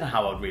don't know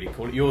how I'd really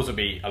call it. Yours will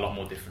be a lot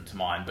more different to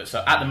mine. But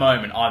so at the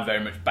moment, I'm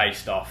very much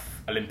based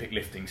off Olympic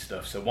lifting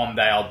stuff. So one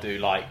day I'll do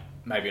like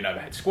maybe an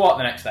overhead squat.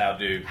 The next day I'll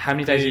do. How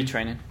many days are you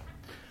training?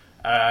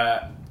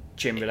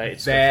 Gym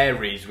related stuff.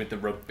 Varies with the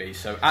rugby.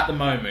 So at the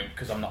moment,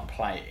 because I'm not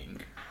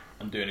playing,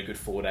 I'm doing a good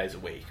 4 days a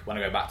week. When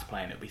I go back to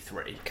playing, it'll be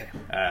 3. Okay.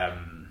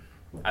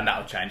 And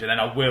that'll change, and then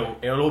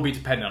it'll all be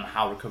dependent on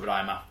how recovered I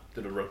am after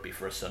the rugby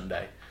for a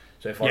Sunday.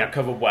 So if I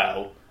recover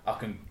well, I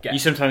can get. You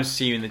sometimes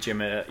see you in the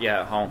gym at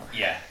home.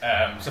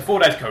 So 4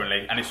 days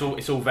currently, and it's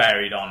all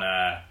varied on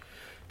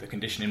the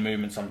conditioning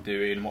movements I'm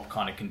doing, what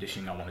kind of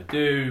conditioning I want to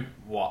do,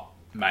 what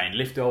main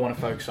lift do I want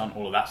to focus on,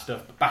 all of that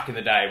stuff. But back in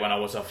the day when I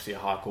was obviously a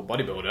hardcore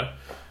bodybuilder,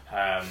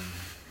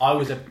 I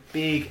was a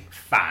big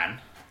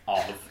fan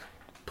of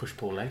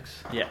push-pull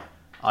legs.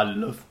 I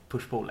love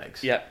push-pull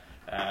legs.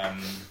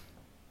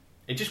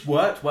 It just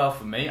worked well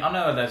for me. I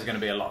know there's going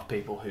to be a lot of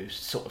people who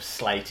sort of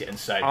slate it and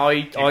say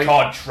you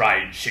can't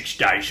train 6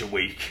 days a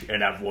week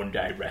and have 1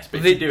 day rest.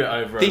 But if you do it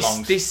over a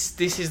long... This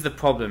is the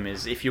problem,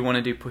 is if you want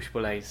to do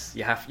push-pull legs,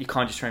 you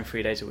can't just train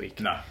 3 days a week.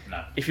 No.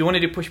 If you want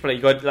to do push-pull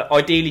legs, you've got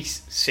ideally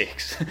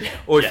 6.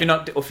 Or if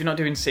you're not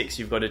doing 6,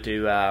 you've got to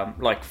do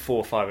like 4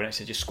 or 5. And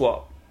so just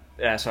squat,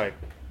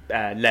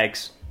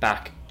 legs,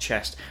 back,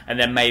 chest, and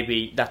then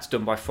maybe that's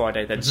done by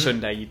Friday. Then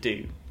Sunday you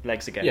do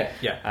legs again.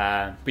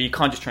 But you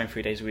can't just train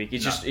 3 days a week.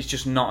 It's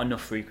just not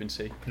enough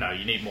frequency. No,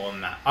 you need more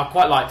than that. I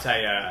quite liked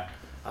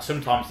I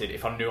sometimes did,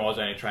 if I knew I was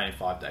only training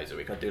 5 days a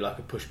week, I'd do like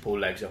a push-pull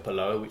legs upper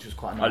lower, which was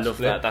quite a nice I love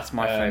split. that. That's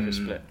my favourite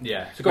split.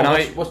 Yeah. So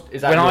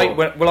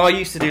I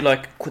used to do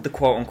like the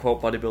quote-unquote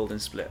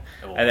bodybuilding split.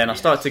 And then I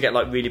started to get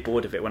like really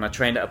bored of it when I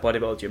trained at a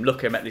bodybuilding gym.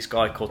 Luckily, I met this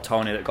guy called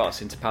Tony that got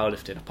us into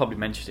powerlifting. I probably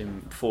mentioned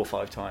him 4 or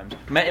 5 times.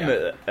 Met him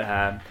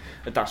at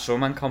that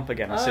strongman comp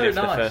again. I seen it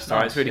for the first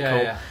time. It's really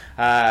cool.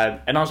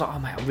 And I was like, oh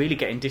mate, I'm really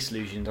getting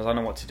disillusioned. I don't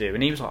know what to do.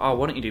 And he was like, oh,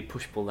 why don't you do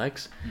push-pull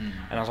legs?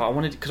 And I was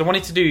like, because I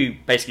wanted to do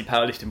basically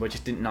powerlifting, but I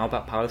just didn't know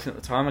about powerlifting at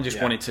the time. I just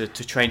wanted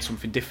to train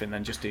something different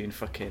than just doing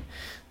fucking,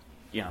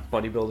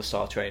 bodybuilder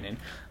style training.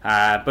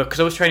 But because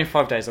I was training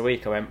 5 days a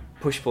week, I went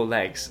push-pull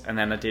legs, and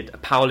then I did a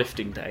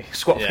powerlifting day,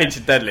 squat, bench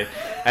and deadlift,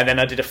 and then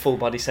I did a full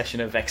body session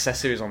of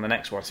accessories on the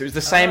next one. So it was the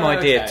same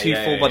idea, 2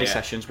 full body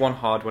sessions, 1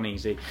 hard, 1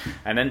 easy.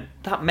 And then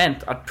that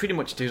meant I'd pretty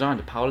much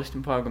designed a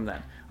powerlifting program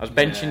then. I was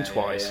benching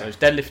twice, I was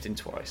deadlifting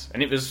twice,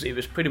 and it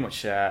was pretty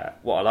much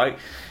what I like.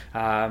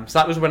 So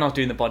that was when I was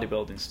doing the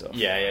bodybuilding stuff.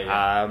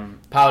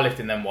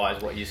 Powerlifting then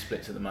wise, what are your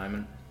splits at the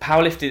moment?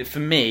 Powerlifting for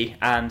me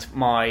and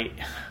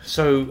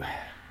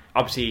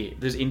obviously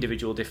there's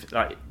individual different,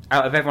 like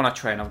out of everyone I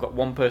train, I've got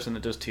one person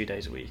that does 2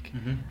 days a week.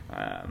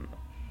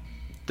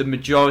 The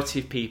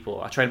majority of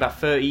people, I train about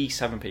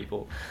 37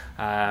 people,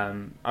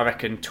 I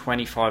reckon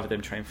 25 of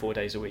them train 4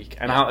 days a week,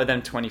 and out of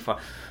them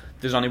 25,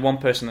 there's only one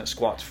person that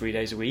squats 3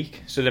 days a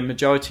week. So the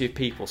majority of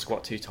people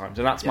squat 2 times,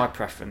 and that's my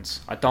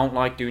preference. I don't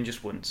like doing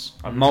just once.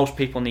 Most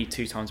people need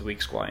 2 times a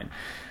week squatting.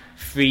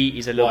 3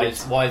 is a little bit...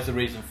 Why is the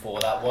reason for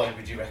that? Why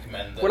would you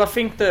recommend that? Well, I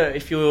think that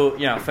if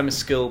you're, from a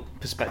skill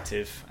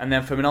perspective, and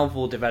then from an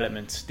overall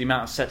development, the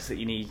amount of sets that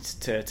you need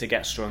to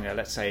get stronger,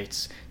 let's say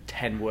it's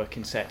 10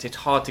 working sets, it's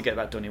hard to get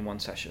that done in 1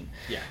 session.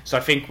 So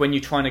I think when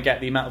you're trying to get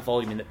the amount of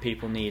volume that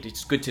people need,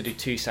 it's good to do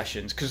 2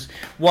 sessions, because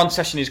 1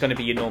 session is going to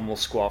be your normal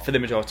squat for the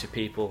majority of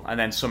people, and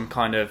then some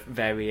kind of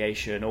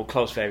variation or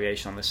close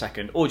variation on the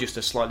second, or just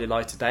a slightly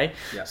lighter day.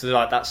 So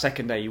like that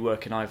second day you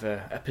work in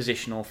either a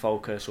positional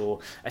focus or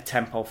a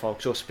tempo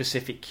focus or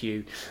specific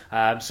cue.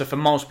 So for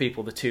most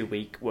people the 2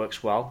 week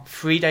works well.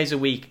 3 days a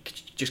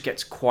week just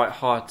gets quite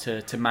hard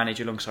to manage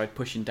alongside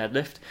pushing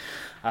deadlift.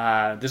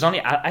 There's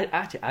only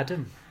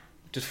Adam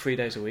just 3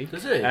 days a week.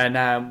 Does he? And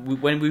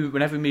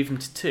whenever we move him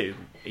to 2,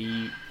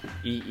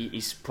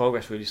 his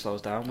progress really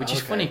slows down, which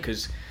is funny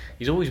because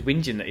he's always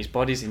whinging that his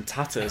body's in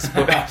tatters,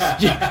 but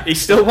he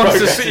still wants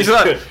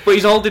to. But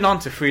he's holding on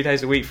to 3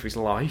 days a week for his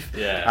life.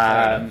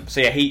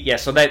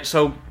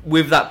 So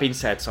with that being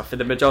said, so for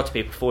the majority of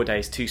people, 4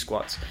 days, 2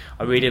 squats.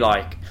 I really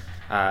like.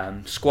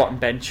 Squat and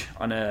bench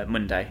on a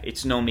Monday.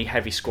 It's normally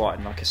heavy squat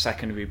and like a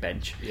secondary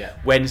bench.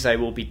 Wednesday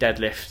will be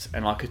deadlift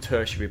and like a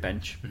tertiary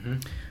bench.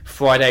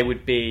 Friday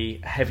would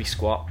be heavy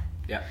squat.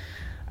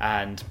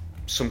 And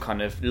some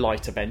kind of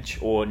lighter bench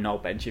or no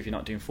bench if you're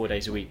not doing 4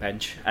 days a week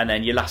bench, and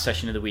then your last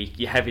session of the week,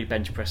 your heavy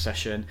bench press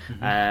session.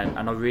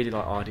 And I really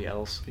like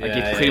RDLs. I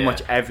give pretty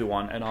much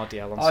everyone an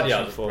RDL on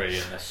session 4.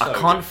 I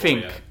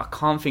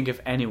can't think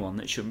of anyone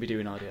that shouldn't be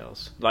doing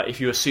RDLs. Like if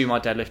you're a sumo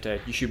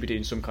deadlifter, you should be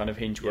doing some kind of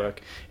hinge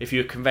work. If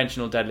you're a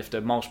conventional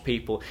deadlifter, most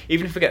people,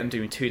 even if we get them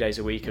doing 2 days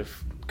a week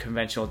of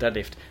conventional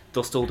deadlift,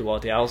 they'll still do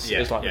RDLs.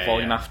 There's like the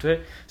volume after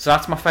it. So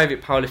that's my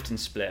favourite powerlifting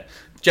split.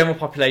 General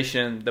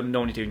population, they're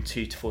normally doing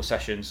 2 to 4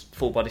 sessions,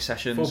 full body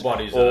sessions,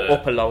 or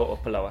upper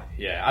lower.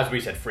 Yeah, as we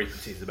said,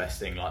 frequency is the best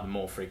thing. Like the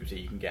more frequency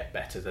you can get,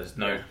 better. There's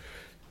no,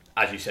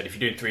 as you said, if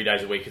you're doing 3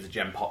 days a week as a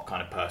gen pop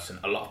kind of person,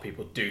 a lot of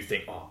people do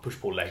think, push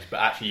pull legs,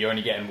 but actually you're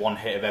only getting 1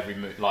 hit of every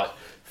move, like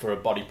for a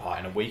body part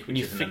in a week, which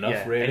isn't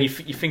enough really. And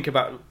you think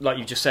about, like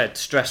you just said,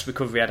 stress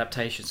recovery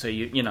adaptation. So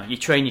you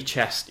train your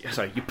chest.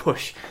 Sorry,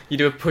 you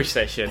do a push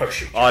session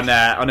on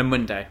a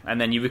Monday,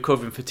 and then you're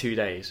recovering for 2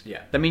 days.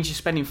 That means you're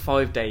spending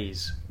 5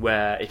 days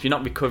where if you're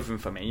not recovering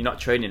from it, you're not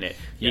training it,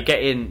 you're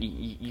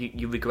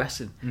you're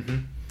regressing.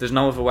 There's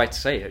no other way to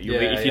say it.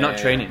 If you're not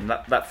training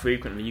that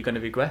frequently, you're going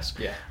to regress.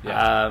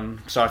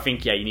 So I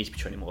think you need to be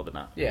training more than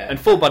that. And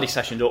full body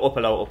sessions or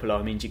upper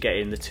lower means you're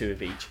getting the 2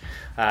 of each.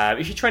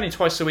 If you're training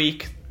twice a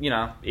week,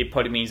 it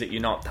probably means that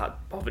you're not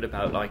that bothered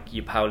about like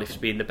your powerlifters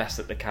being the best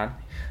that they can.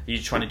 You're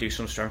just trying to do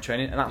some strength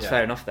training, and that's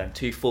fair enough then.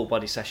 2 full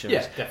body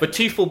sessions, but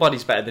 2 full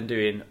bodies better than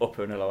doing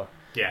upper and a lower.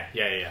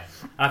 And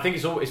I think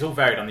it's all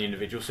varied on the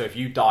individual. So if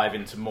you dive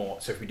into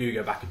more, so if we do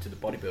go back into the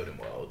bodybuilding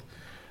world,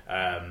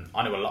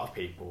 I know a lot of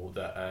people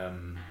that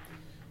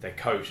they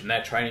coach and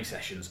their training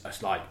sessions are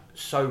like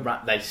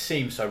they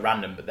seem so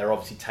random, but they're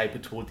obviously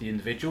tapered toward the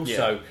individual.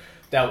 So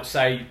they'll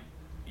say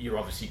you're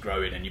obviously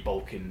growing and you're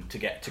bulking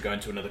to go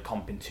into another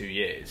comp in 2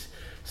 years.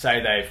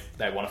 Say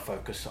they want to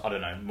focus, I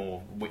don't know,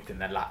 more width in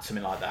their lats,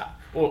 something like that.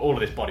 All of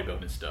this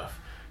bodybuilding stuff.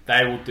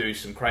 They will do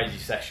some crazy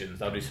sessions.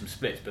 They'll do some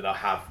splits, but they'll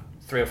have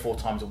 3 or 4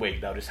 times a week.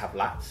 They'll just have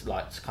lats,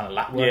 like kind of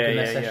lat work in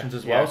their sessions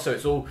as well. So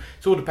it's all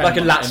depending. Like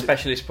a lat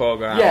specialist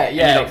program.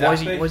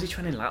 Exactly. Why is he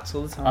training lats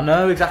all the time? I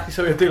know exactly.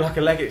 So he'll do like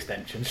a leg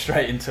extension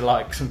straight into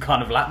like some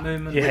kind of lat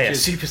movement.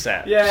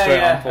 Superset.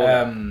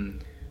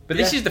 But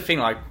this is the thing,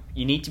 like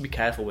you need to be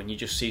careful when you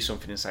just see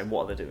something and say,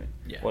 what are they doing?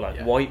 Or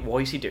like, why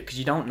is he doing? Because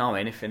you don't know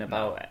anything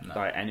about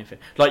like anything.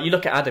 Like you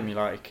look at Adam, you're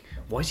like,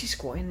 why is he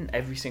squatting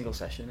every single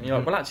session? And you're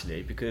like, well,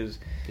 actually, because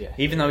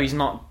even though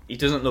he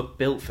doesn't look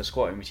built for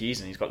squatting, which he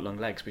isn't. He's got long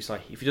legs, but it's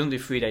like if he doesn't do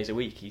 3 days a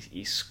week,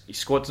 his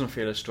squat doesn't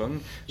feel as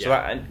strong.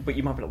 So but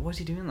you might be like, why is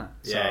he doing that?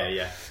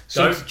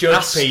 So don't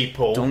judge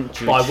people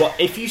by what.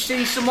 If you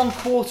see someone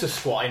quarter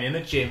squatting in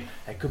a gym,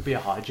 they could be a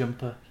high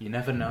jumper. You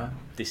never know.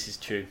 This is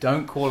true.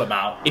 Don't call them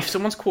out. If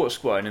someone's quarter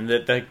squatting and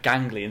they're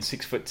gangly and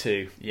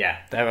 6'2",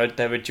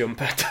 they're a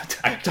jumper.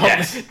 Don't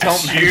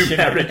assume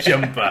they're a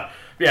jumper.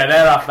 Yeah,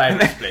 they're our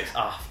favourite splits.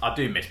 I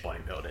do miss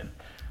bodybuilding.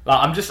 Like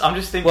I'm just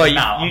thinking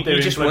now.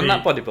 You just won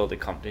that bodybuilding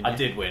comp, didn't you? I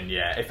did win.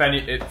 Yeah.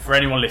 For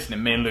anyone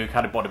listening, me and Luke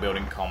had a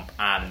bodybuilding comp,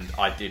 and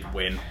I did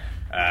win.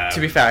 To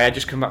be fair, I had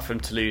just come back from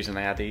Toulouse and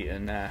I had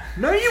eaten.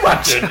 No, you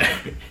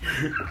hadn't.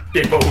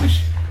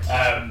 Divulge.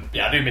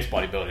 I do miss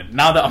bodybuilding.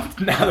 Now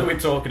that we're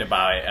talking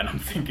about it, and I'm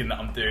thinking that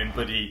I'm doing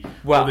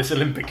all this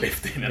Olympic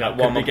lifting, and I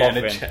could be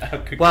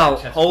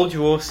getting hold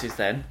your horses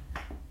then.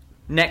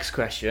 Next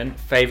question: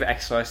 favourite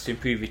exercise to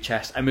improve your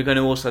chest, and we're going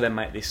to also then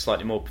make this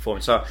slightly more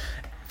performance. So,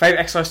 favourite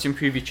exercise to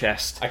improve your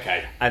chest.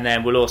 Okay. And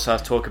then we'll also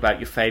talk about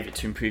your favourite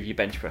to improve your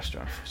bench press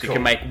strength. So you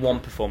can make one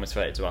performance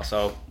related as well.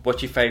 So,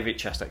 what's your favourite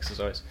chest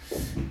exercise?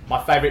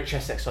 My favourite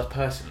chest exercise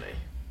personally.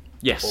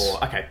 Yes.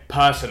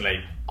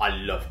 Personally, I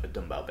love a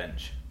dumbbell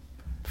bench.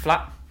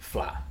 Flat.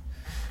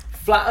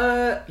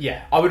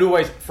 Yeah. I would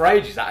always, for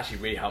ages, that actually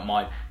really helped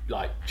my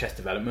chest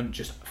development.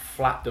 Just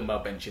flat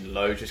dumbbell benching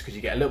low, just because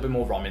you get a little bit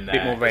more ROM in there,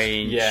 bit more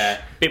range,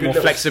 bit more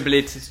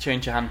flexibility to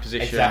change your hand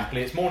position.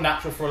 Exactly, it's more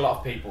natural for a lot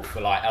of people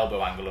for like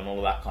elbow angle and all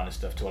of that kind of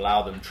stuff to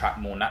allow them to track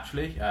more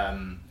naturally.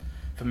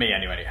 For me,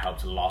 anyway, it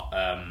helped a lot,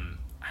 and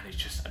it's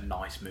just a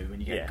nice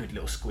movement. You get a good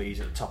little squeeze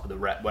at the top of the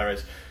rep,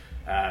 whereas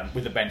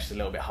with the bench it's a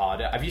little bit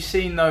harder. Have you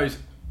seen those?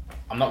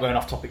 I'm not going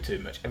off topic too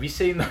much. Have you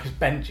seen those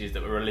benches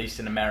that were released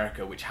in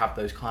America which have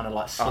those kind of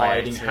like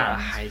sliding hands?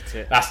 I hate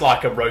it. That's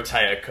like a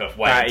rotator cuff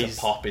waiting to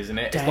pop, isn't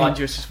it?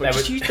 Dangerous. It's like,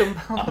 just use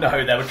dumbbells. I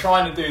know, they were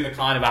trying to do the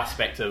kind of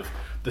aspect of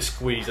the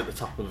squeeze at the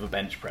top of a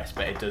bench press,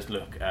 but it does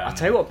look... I'll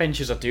tell you what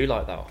benches I do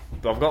like though.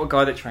 I've got a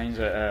guy that trains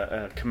at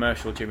a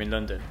commercial gym in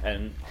London,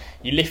 and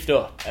you lift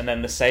up and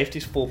then the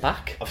safeties fall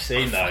back. I've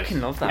seen those. I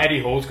fucking love that.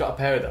 Eddie Hall's got a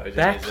pair of those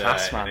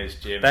in his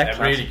gym. They're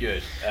really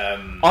good.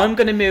 I'm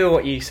going to mirror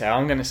what you say.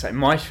 I'm going to say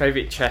my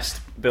favourite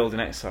chest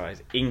building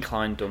exercise,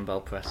 incline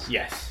dumbbell press.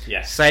 Yes.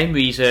 Same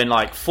reason,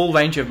 like full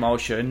range of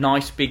motion,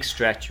 nice big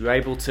stretch. You're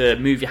able to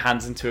move your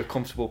hands into a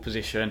comfortable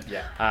position.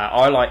 Yeah.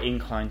 I like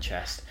incline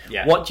chest.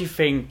 Yeah. What do you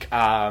think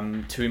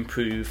to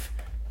improve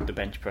the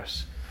bench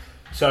press?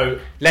 So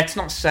let's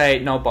not say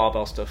no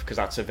barbell stuff because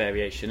that's a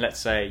variation. Let's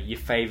say your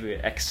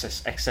favourite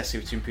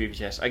accessory to improve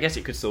your chest. I guess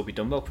it could still be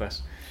dumbbell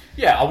press.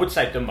 Yeah, I would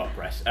say dumbbell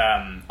press.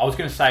 I was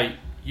going to say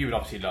you would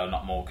obviously learn a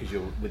lot more because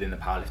you're within the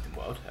powerlifting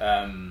world.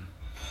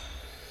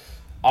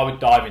 I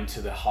would dive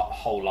into the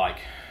whole like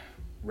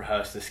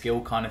rehearse the skill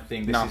kind of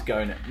thing. This is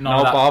going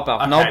no barbell.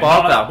 Okay, no barbell.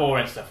 None of that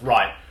boring stuff.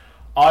 Right.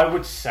 I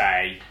would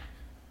say.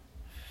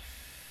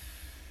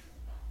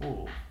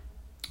 Ooh.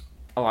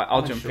 All right,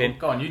 I'll jump in.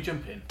 Go on, you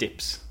jump in.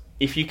 Dips.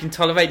 If you can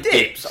tolerate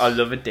dips, I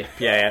love a dip.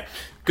 Yeah.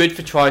 Good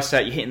for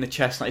tricep. You're hitting the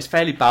chest. It's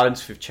fairly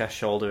balanced with chest,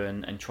 shoulder,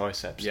 and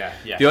triceps. Yeah.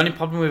 The only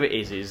problem with it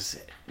is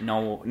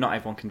not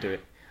everyone can do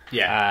it.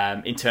 Yeah.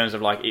 In terms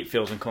of like it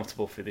feels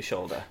uncomfortable through the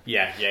shoulder.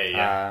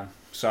 Yeah.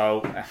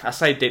 So I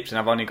say dips, and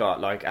I've only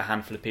got like a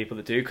handful of people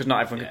that do because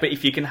not everyone. Can, but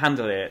if you can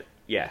handle it,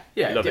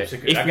 love it.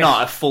 If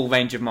not, a full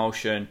range of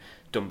motion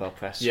dumbbell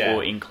press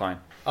or incline.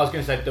 I was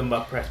going to say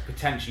dumbbell press,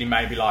 potentially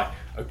maybe like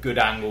a good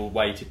angle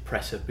weighted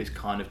press up is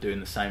kind of doing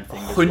the same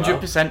thing as well.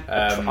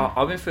 100%.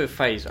 I went through a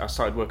phase, I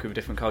started working with a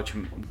different coach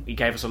and he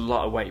gave us a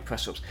lot of weighted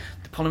press ups.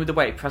 The problem with the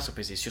weighted press up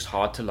is it's just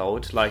hard to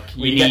load. Like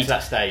you get to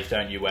that stage,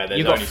 don't you, where there's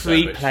you've got only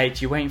three so much.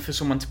 plates, you're waiting for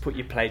someone to put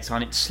your plates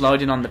on, it's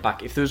sliding on the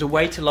back. If there was a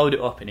way to load it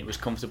up and it was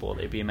comfortable,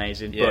 it'd be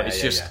amazing. But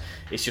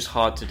it's just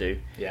hard to do.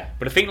 Yeah.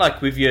 But I think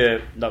like with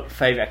your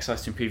favourite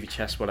exercise to improve your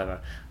chest,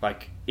 whatever,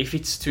 like if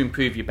it's to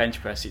improve your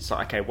bench press, it's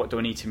like, okay, what do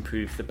I need to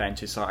improve the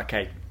bench? It's like,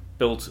 okay,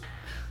 build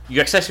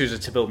your accessories are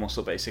to build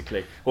muscle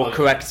basically, or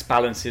correct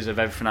balances of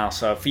everything else.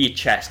 So for your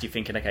chest, you're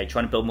thinking, okay,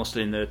 trying to build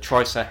muscle in the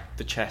tricep,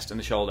 the chest, and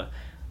the shoulder.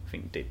 I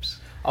think dips.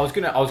 I was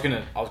gonna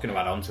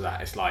add on to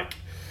that. It's like,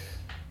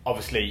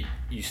 obviously,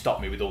 you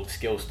stopped me with all the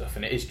skill stuff,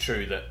 and it is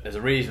true that there's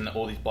a reason that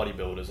all these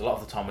bodybuilders, a lot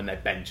of the time when they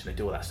bench and they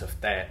do all that stuff,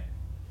 they're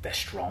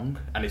strong,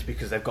 and it's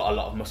because they've got a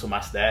lot of muscle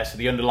mass there. So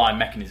the underlying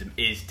mechanism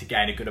is to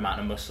gain a good amount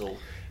of muscle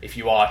if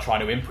you are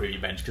trying to improve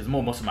your bench, because the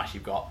more muscle mass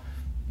you've got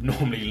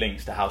normally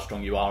links to how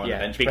strong you are on the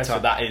bench press. So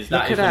that is the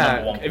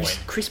number one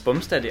point. Chris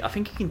Bumstead, I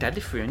think he can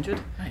deadlift 300.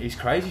 He's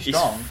crazy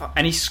strong.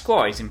 And his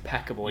squat is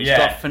impeccable. He's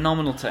got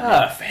phenomenal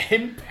technique.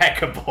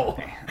 Impeccable.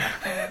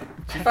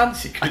 Do you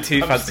fancy Chris I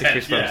do fancy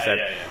Chris Bumstead.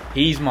 Yeah.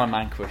 He's my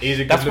man crush. He's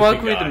a good That's why I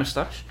looking grew guy. the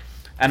moustache.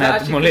 And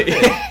had the mullet.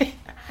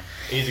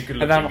 He's a good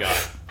looking guy.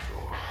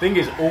 Thing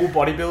is, all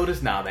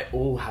bodybuilders now, they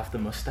all have the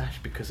mustache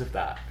because of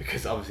that.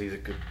 Because obviously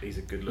he's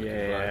a good looking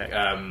bloke.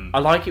 I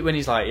like it when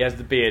he's like, he has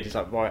the beard, he's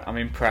like, right, I'm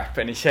in prep,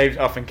 and he shaves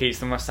off and keeps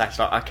the mustache,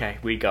 like, okay,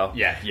 we go.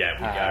 Yeah, we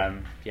go.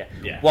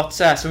 Yeah. What's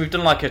so we've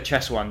done like a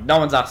chest one. No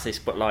one's asked this,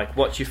 but like,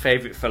 what's your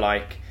favourite for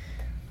like,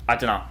 I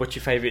don't know, what's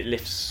your favourite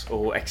lifts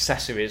or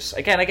accessories?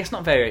 Again, I guess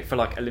not very for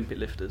like Olympic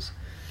lifters.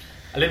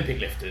 Olympic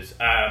lifters.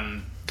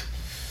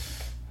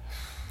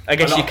 I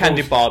guess you can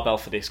do barbell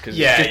for this because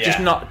just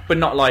not, but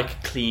not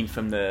like clean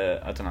from the,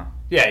 I don't know.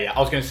 Yeah. I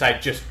was going to say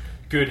just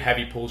good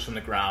heavy pulls from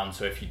the ground.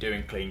 So if you're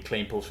doing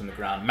clean pulls from the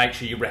ground, make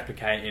sure you're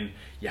replicating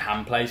your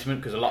hand placement,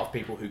 because a lot of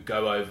people who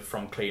go over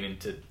from clean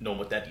into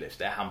normal deadlifts,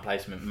 their hand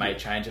placement may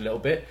change a little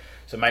bit.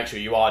 So make sure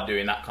you are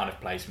doing that kind of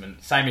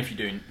placement. Same if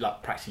you're doing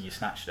like practicing your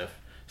snatch stuff,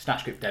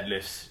 snatch grip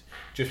deadlifts,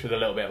 just with a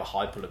little bit of a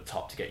high pull at the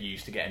top to get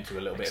used to get into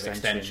a little bit of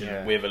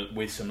extension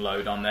with some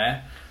load on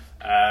there.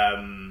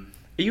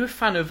 Are you a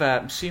fan of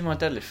sumo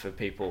deadlift for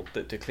people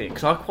that do clean?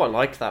 Because I quite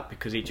like that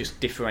because it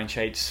just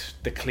differentiates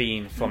the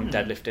clean from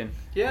deadlifting.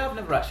 Yeah, I've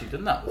never actually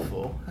done that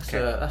before. I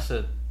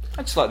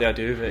just like the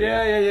idea of it.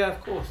 Yeah, of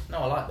course. No,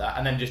 I like that.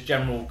 And then just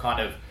general kind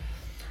of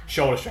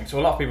shoulder strength. So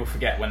a lot of people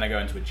forget when they go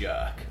into a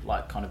jerk,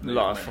 like kind of movement.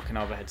 A lot of fucking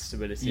overhead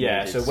stability.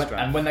 Yeah, so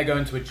when they go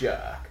into a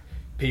jerk,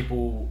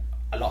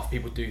 a lot of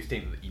people do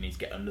think that you need to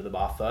get under the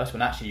bar first,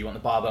 when actually you want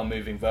the barbell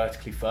moving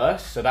vertically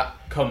first. So that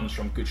comes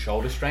from good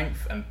shoulder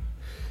strength, and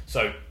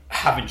so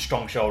having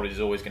strong shoulders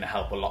is always going to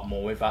help a lot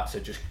more with that. So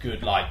just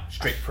good like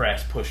strict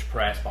press, push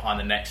press,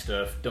 behind the neck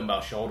stuff, dumbbell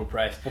shoulder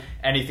press,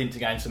 anything to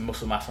gain some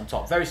muscle mass on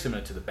top. Very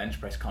similar to the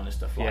bench press kind of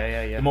stuff. Like,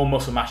 the more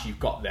muscle mass you've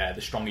got there, the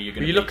stronger you're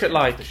going to be. You look at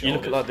like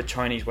the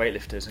Chinese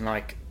weightlifters and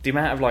like the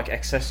amount of like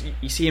excess.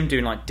 You see them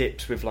doing like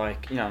dips with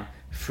like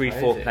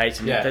 3-4 plates,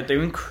 and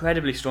they're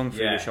incredibly strong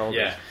through the shoulders.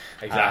 Yeah,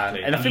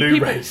 exactly. And I think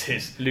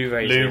Lou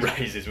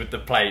raises with the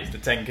plates, the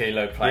 10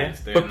 kilo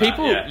plates. Yeah. But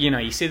people,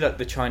 you see that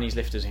the Chinese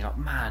lifters, and you're like,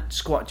 man,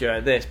 squat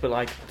jerk this, but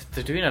like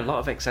they're doing a lot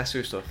of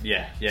accessory stuff.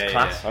 It's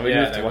class. I really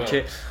love to watch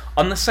it.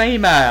 On the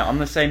same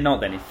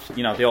note, then, if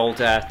the old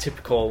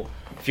typical,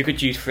 if you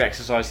could use 3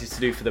 exercises to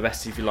do for the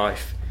rest of your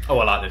life. Oh,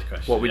 I like this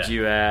question. What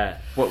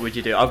would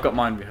you do? I've got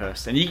mine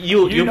rehearsed, and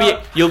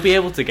you'll be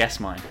able to guess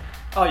mine.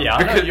 Oh yeah,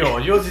 I know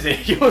yours.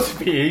 Yours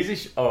would be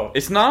easy.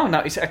 It's not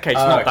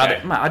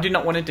that. Man, I do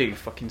not want to do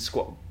fucking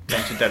squat,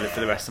 bench, and deadlift for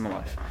the rest of my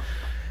life.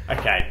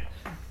 Okay,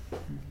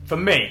 for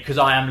me, because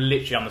I am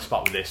literally on the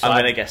spot with this. So I'm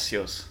gonna guess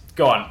yours.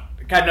 Go on.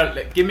 Okay, no,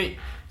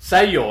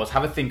 say yours.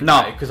 Have a think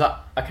about it.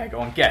 Okay, go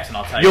on, guess, and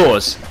I'll tell you.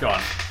 Yours. Go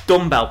on.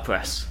 Dumbbell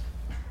press.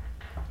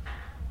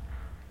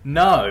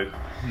 No.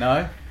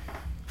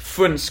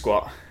 Front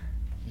squat.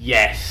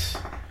 Yes.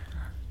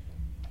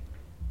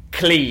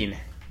 Clean.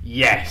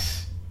 Yes.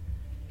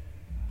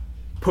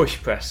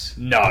 Push press.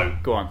 No.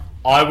 Go on.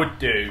 I would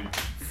do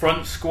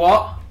front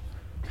squat,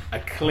 a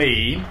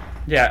clean.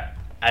 Yeah.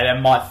 And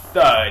then my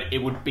third, it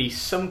would be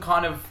some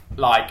kind of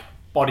like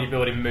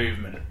bodybuilding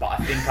movement, but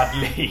I think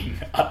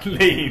I'd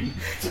lean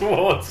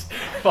towards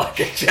like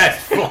a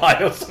chest fly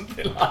or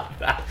something like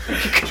that.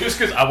 Just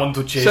because I want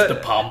to chase the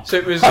pump. So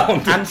it was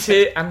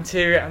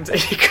anterior.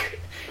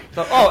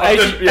 Like,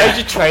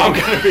 age of training. I'm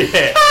going to be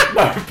here.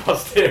 No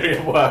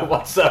posterior work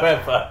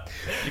whatsoever.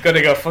 You got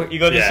to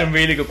do some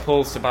really good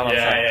pulls to balance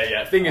that.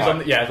 Yeah. Thing is,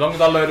 as long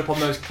as I load up on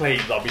those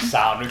cleans, I'll be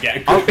sound and get a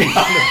good amount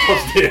of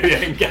posterior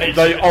engagement.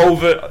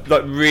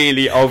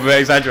 Really over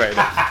exaggerated.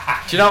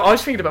 Do you know? I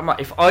was thinking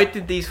about if I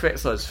did these 3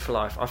 exercises for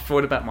life, I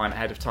thought about mine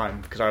ahead of time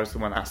because I was the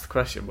one that asked the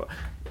question. But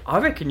I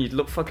reckon you'd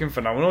look fucking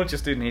phenomenal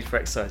just doing these 3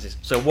 exercises.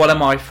 So what are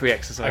my 3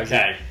 exercises?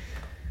 Okay.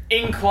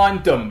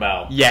 Incline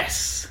dumbbell.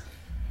 Yes.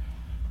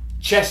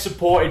 Chest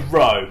supported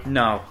row.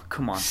 No,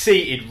 come on.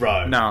 Seated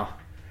row. No.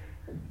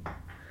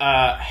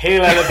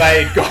 Heel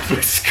elevated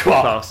goblet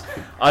squat. Close.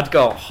 I'd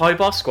go high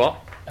bar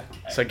squat. Okay.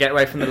 So get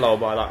away from the low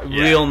bar,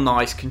 real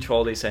nice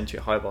controlled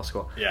eccentric high bar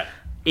squat. Yeah.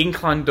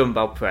 Incline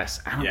dumbbell press.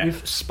 And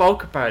we've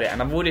spoke about it,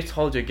 and I've already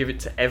told you, give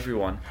it to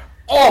everyone.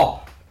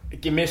 Oh!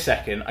 Give me a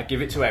second. I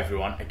give it to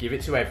everyone.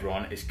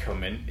 It's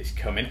coming.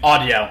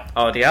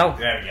 RDL.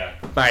 There we go.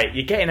 Mate,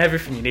 you're getting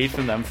everything you need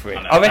from them for it.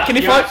 I reckon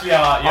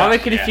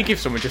if you give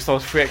someone just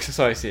those 3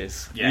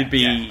 exercises, it'd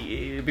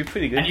be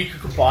pretty good. And you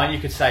could combine. You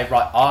could say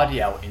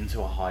RDL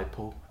into a high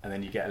pull, and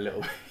then you get a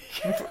little.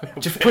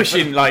 Just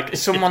pushing like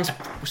someone's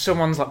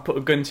like put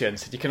a gun to you and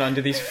said you can only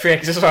do these 3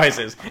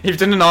 exercises. You've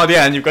done an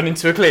RDL and you've gone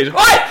into a clean.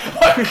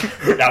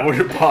 That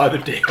wasn't part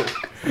of the deal.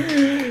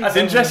 That's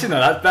interesting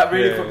though. That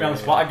really put me on the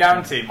spot. I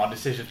guarantee my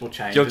decisions will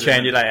change. You'll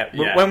change it later.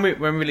 Yeah. When we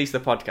release the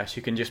podcast,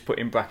 you can just put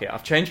in bracket,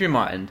 I've changed my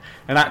mind,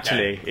 and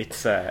actually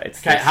it's okay.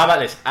 This. How about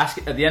this?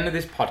 Ask at the end of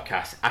this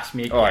podcast. Ask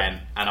me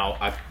again, and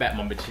I bet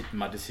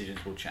my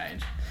decisions will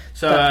change.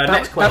 So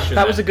next question.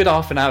 That was a good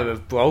half an hour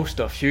of bro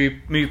stuff. Should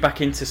we move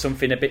back into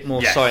something a bit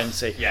more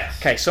sciencey? Yes.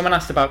 Okay. Someone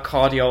asked about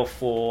cardio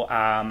for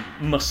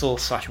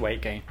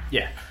muscle/weight gain.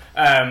 Yeah.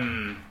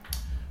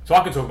 So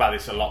I can talk about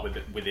this a lot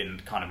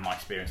within kind of my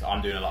experience.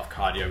 I'm doing a lot of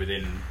cardio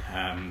within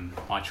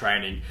my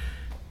training.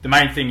 the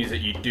main thing is that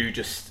you do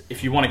just,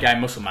 if you want to gain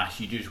muscle mass,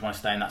 you do just want to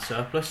stay in that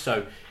surplus.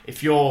 So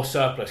if your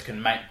surplus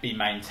can be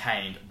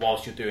maintained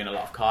whilst you're doing a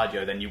lot of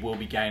cardio, then you will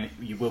be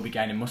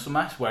gaining muscle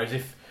mass. Whereas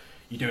if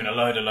you're doing a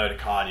load of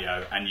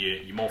cardio and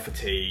you're more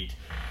fatigued,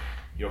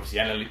 your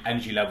obviously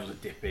energy levels are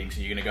dipping,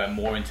 so you're going to go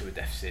more into a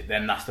deficit.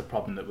 Then that's the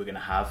problem that we're going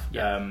to have,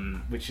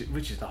 which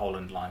is the whole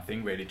underlying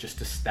thing, really, just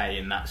to stay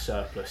in that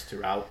surplus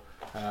throughout.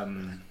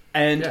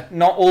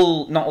 Not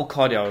all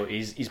cardio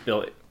is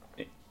built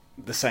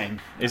the same,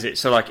 is it?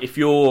 So like if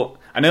you're,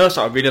 I know,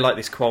 I really like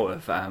this quote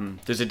of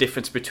there's a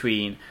difference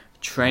between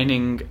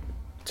training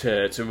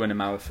to run a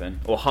marathon,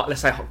 or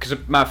let's say, because a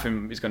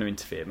marathon is going to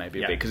interfere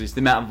maybe a bit because it's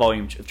the amount of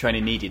volume of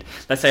training needed.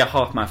 Let's say a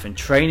half marathon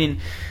training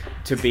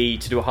to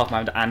do a half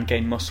marathon and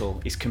gain muscle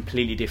is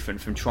completely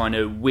different from trying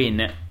to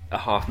win a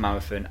half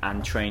marathon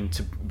and train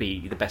to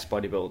be the best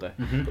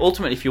bodybuilder.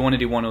 Ultimately, if you want to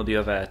do one or the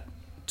other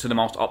to the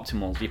most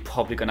optimal, you're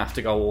probably going to have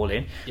to go all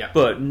in.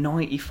 But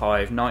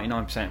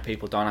 99% of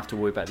people don't have to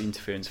worry about the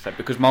interference effect,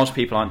 because most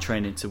people aren't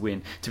training to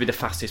win, to be the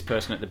fastest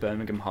person at the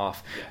Birmingham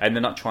half, and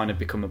they're not trying to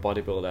become a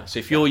bodybuilder. So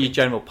if you're your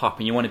general pop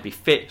and you want to be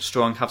fit,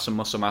 strong, have some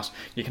muscle mass,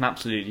 you can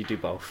absolutely do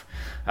both.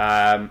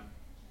 I'm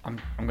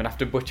going to have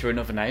to butcher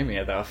another name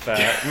here though.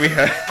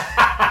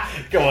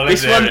 Go on,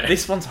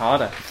 this one's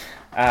harder.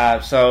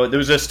 So there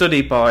was a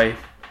study by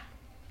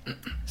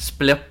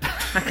Split.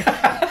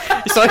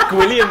 It's like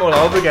William all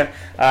over again.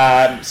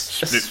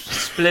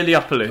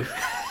 Spliliopoulou.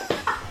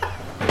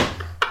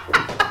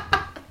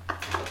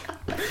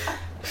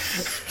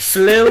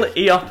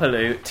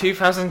 Spliliopoulou,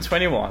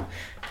 2021,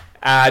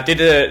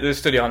 did a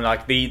study on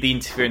like the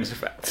interference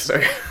effect.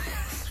 So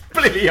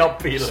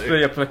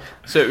Spliliopoulou.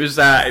 So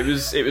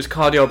it was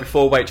cardio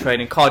before weight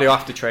training, cardio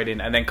after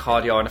training, and then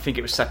cardio, and I think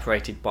it was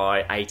separated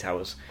by 8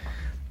 hours.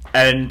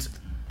 And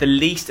the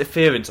least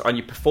interference on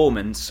your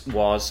performance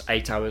was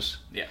 8 hours.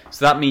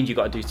 So that means you've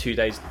got to do 2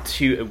 days,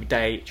 2 a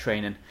day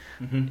training.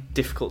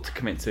 Difficult to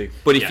commit to.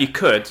 But if you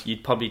could,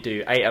 you'd probably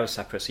do 8 hours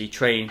separate. So you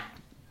train,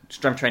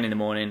 strength training in the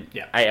morning,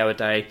 8 hour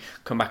day,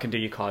 come back and do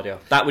your cardio.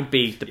 That would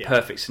be the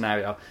perfect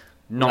scenario.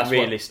 Not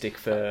realistic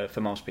for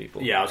most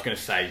people. I was going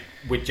to say,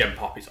 with Gen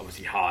Pop, it's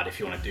obviously hard if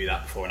you want to do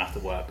that before and after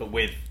work. But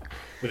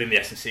within the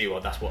S&C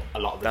world, that's what a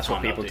lot of the time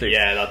what people do.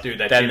 Yeah, they'll do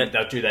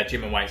their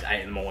gym and weights at 8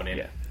 in the morning.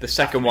 The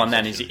second one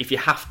then is if you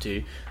have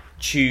to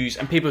choose,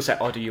 and people say,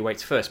 do your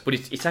weights first, but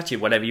it's actually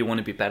whatever you want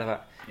to be better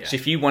at. So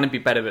if you want to be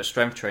better at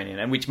strength training,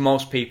 and which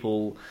most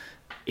people,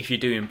 if you're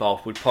doing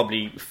both, would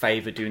probably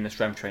favour doing the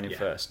strength training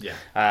first.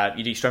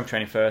 You do strength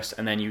training first,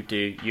 and then you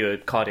do your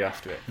cardio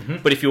after it.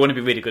 But if you want to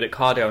be really good at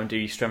cardio and do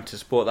your strength to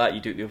support that,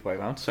 you do it the other way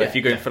around. So if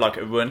you're going for like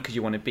a run because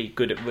you want to be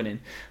good at running,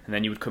 and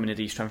then you would come in and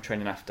do your strength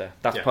training after.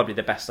 That's probably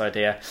the best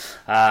idea.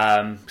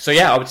 I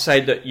would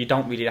say that you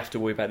don't really have to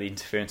worry about the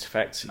interference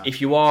effects. No.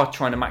 If you are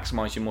trying to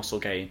maximise your muscle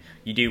gain,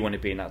 you do want to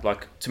be in that,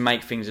 like, to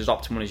make things as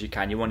optimal as you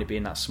can, you want to be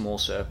in that small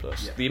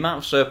surplus. The amount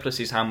of surplus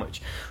is how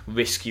much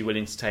risk you're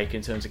willing to take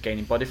in terms of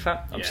gaining body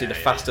fat. Obviously, the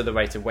faster the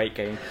rate of weight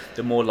gain,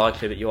 the more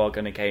likely that you are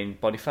going to gain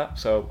body fat.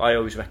 So I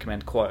always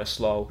recommend quite a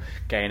slow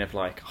gain of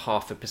like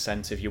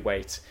 0.5% of your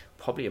weight,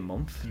 probably a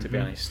month, to be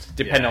honest,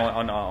 depending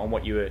on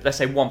what you were. Let's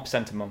say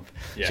 1% a month.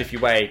 So if you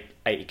weigh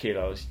 80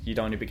 kilos, you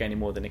don't want to be gaining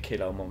more than a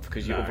kilo a month,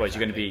 because otherwise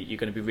you're going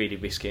to be really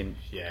risking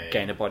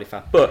gaining body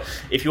fat. But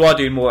if you are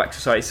doing more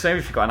exercise, same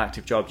if you've got an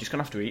active job, you're just going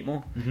to have to eat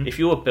more. If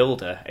you're a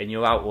builder and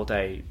you're out all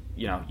day,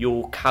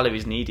 your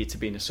calories needed to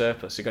be in a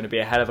surplus are going to be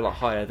a hell of a lot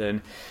higher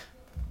than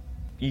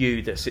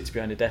you that sits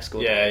behind a desk all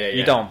day.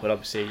 You don't, but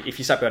obviously if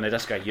you sat behind a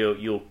desk,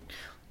 your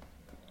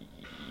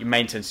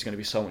maintenance is going to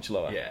be so much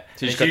lower.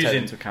 So you just got to take it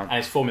into account. And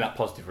it's forming that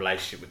positive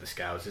relationship with the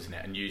scales, isn't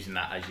it? And using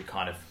that as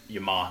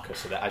your marker,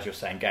 so that as you're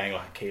saying, gaining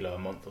like a kilo a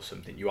month or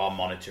something, you are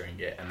monitoring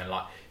it. And then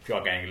like if you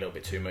are gaining a little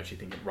bit too much, you're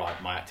thinking, right,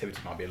 my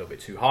activity might be a little bit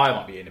too high, I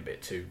might be in a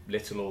bit too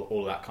little,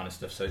 all that kind of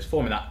stuff. So it's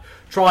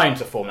trying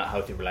to form that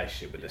healthy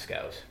relationship with the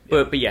scales.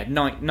 But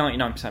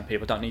 99% of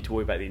people don't need to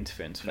worry about the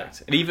interference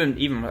effect. And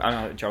even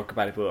I don't joke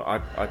about it, but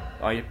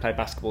I play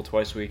basketball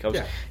twice a week.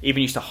 I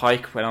even used to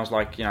hike when I was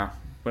like,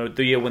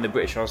 the year when the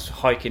British, I was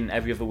hiking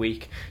every other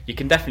week. You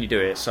can definitely do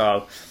it,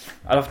 so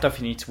I don't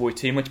definitely need to worry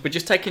too much, but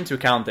just take into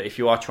account that if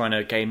you are trying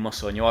to gain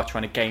muscle and you are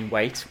trying to gain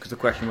weight, because the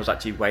question was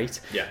actually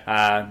weight,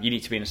 you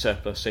need to be in a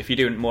surplus. So if you're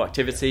doing more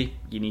activity,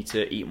 you need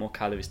to eat more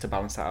calories to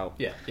balance that out.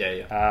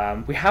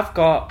 We have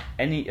got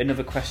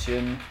another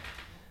question.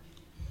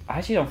 I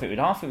actually don't think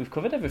we've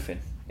covered everything.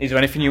 Is there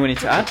anything you wanted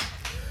to add?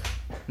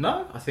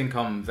 No, I think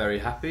I'm very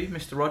happy,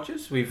 Mr.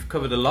 Rogers. We've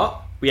covered a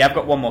lot. We have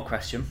got one more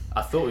question.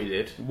 I thought we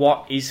did.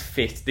 What is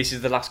fit? This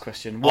is the last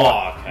question.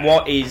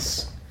 What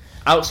is,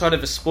 outside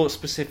of a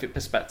sport-specific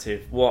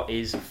perspective, what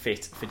is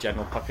fit for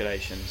general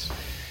populations?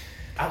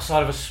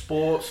 Outside of a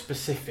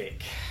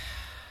sport-specific...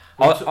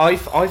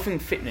 I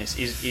think fitness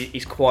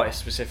is quite a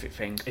specific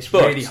thing. It's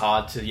really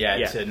hard to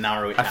to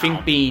narrow it down. I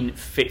think being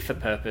fit for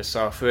purpose.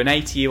 So for an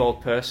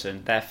 80-year-old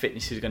person, their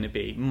fitness is going to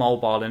be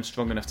mobile and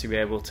strong enough to be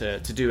able to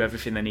do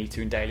everything they need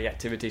to in daily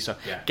activity. So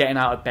getting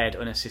out of bed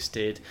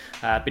unassisted,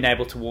 being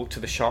able to walk to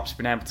the shops,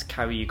 being able to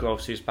carry your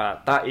groceries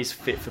back, that is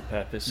fit for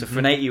purpose. So for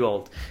an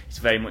 80-year-old, it's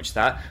very much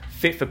that.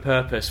 Fit for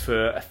purpose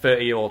for a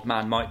 30-year-old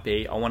man might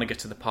be, I want to go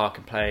to the park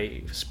and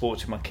play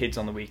sports with my kids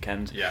on the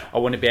weekend. I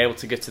want to be able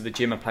to go to the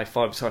gym and play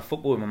 5-a-side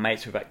football with my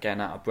mates without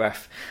getting out of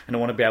breath, and I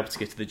want to be able to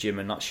get to the gym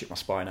and not shit my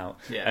spine out.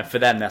 And for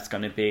them, that's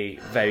going to be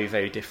very,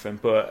 very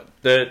different. But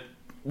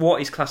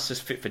what is classed as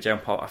fit for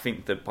general part, I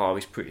think the bar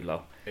is pretty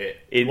low.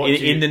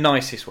 In the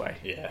nicest way.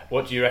 Yeah.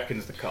 What do you reckon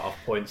is the cut-off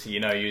point? So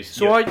you're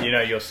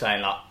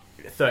saying like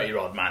a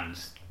 30-year-old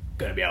man's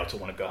going to be able to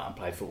want to go out and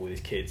play football with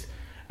his kids,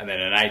 and then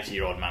an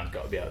 80-year-old man's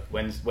got to be able.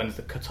 When's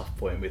the cut-off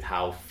point with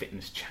how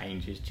fitness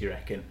changes? Do you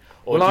reckon,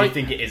 or do you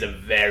think it is a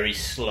very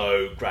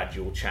slow,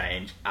 gradual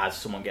change as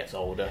someone gets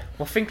older?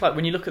 Well, I think like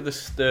when you look at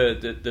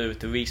the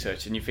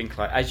research, and you think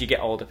like as you get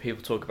older,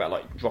 people talk about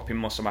like dropping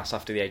muscle mass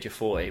after the age of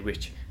 40,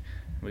 which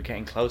we're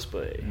getting close,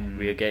 but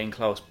we are getting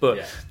close.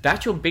 But the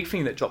actual big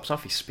thing that drops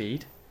off is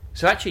speed.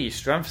 So actually, your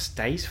strength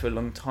stays for a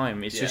long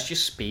time. It's just your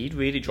speed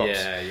really drops.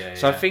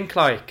 So I think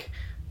like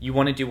you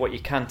want to do what you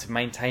can to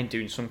maintain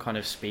doing some kind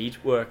of speed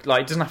work.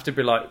 Like it doesn't have to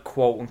be like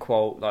quote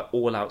unquote like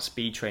all out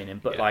speed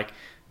training, but like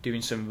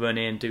doing some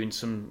running, doing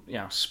some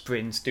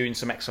sprints, doing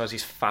some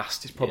exercises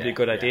fast is probably a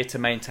good idea to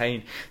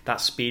maintain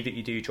that speed that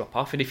you do drop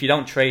off. And if you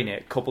don't train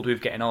it, coupled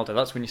with getting older,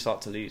 that's when you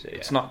start to lose it.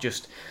 It's not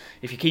just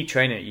if you keep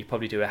training it, you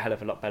probably do a hell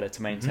of a lot better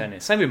to maintain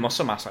it. Same with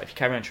muscle mass. Like if you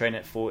carry on training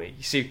at 40,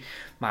 you see,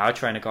 I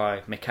train a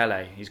guy,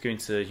 Michele. He's going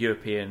to the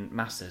European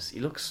Masters.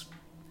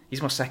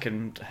 He's my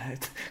second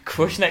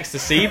crush next to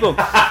Siebel.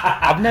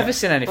 I've never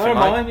seen anything like.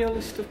 Where am I on your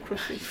list of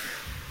crushes?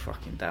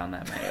 Fucking down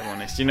there, mate. I'm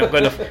honest. You're not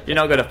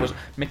good enough.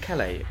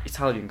 Michele,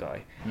 Italian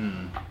guy.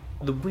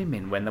 The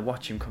women when they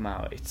watch him come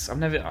out,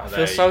 I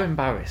feel so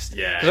embarrassed.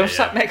 Because I'm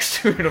sat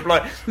next to him, I'm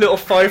like little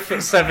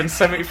 5'7",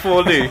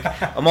 74 Luke.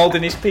 I'm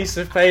holding his piece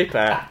of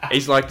paper.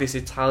 He's like this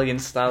Italian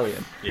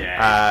stallion.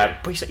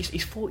 But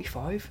he's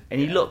 45 and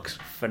he looks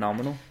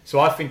phenomenal. So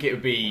I think it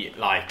would be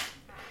like.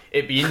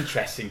 It'd be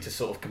interesting to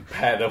sort of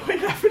compare the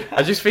winner. I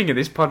was just thinking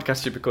this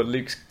podcast should be called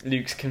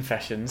Luke's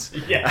Confessions.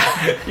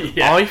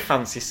 I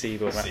fancy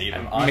Siebel.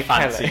 I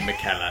fancy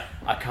Michele.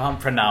 I can't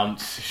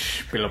pronounce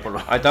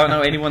Spillabolo. I don't know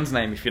anyone's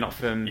name if you're not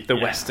from the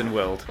Western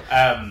world.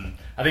 I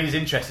think it's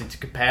interesting to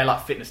compare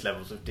like fitness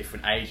levels of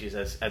different ages.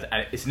 As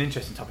it's an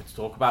interesting topic to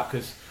talk about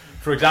because,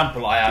 for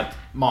example, I had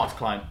Mark's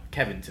client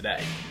Kevin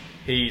today.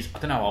 I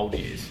don't know how old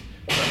he is,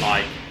 but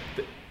like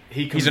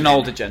he's an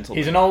older gentleman.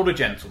 He's an older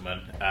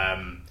gentleman.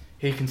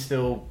 He can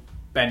still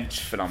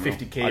bench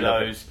 50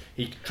 kilos.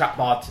 He can trap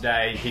bar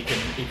today. He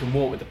can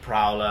walk with the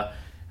prowler,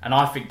 and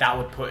I think that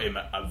would put him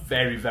at a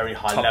very, very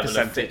high top level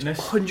of fitness.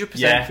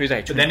 100% for his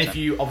age. 100%. But then if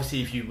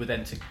you were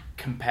then to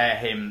compare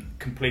him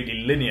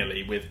completely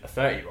linearly with a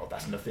 30-year-old,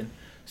 that's nothing.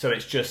 So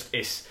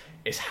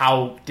it's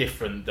how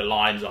different the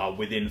lines are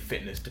within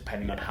fitness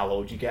depending on how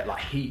old you get.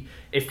 Like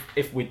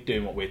if we're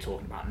doing what we're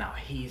talking about now,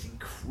 he is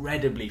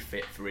incredibly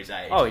fit for his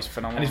age. Oh, he's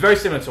phenomenal. And it's very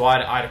similar to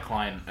I had a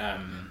client.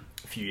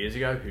 A few years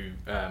ago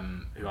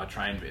who I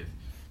trained with.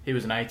 He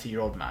was an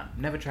 80-year-old man,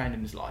 never trained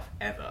in his life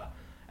ever,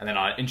 and then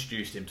I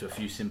introduced him to a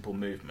few simple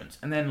movements,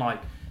 and then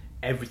like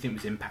everything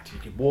was impacted. He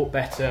could walk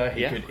better.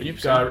 He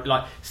could go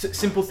like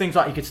simple things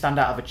like he could stand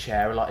out of a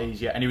chair a lot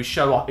easier, and he would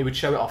show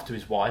it off to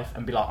his wife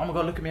and be like, "Oh my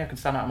god, look at me! I can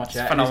stand out of my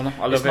chair." It's phenomenal.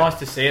 I love it. It's nice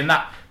to see, and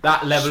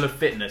that level of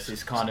fitness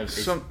is kind of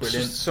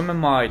brilliant. Some of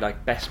my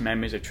like best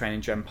memories of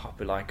training Gen Pop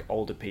were like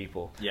older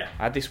people.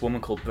 I had this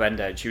woman called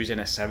Brenda. She was in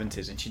her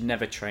 70s and she'd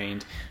never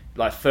trained.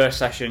 Like first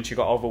session, she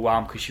got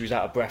overwhelmed because she was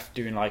out of breath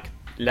doing like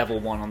level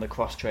 1 on the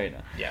cross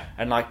trainer.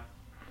 And like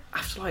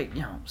after like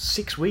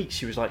 6 weeks,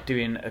 she was like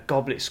doing a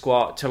goblet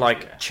squat to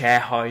like chair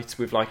height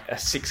with like a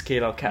 6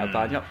 kilo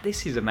kettlebell. You're like,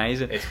 this is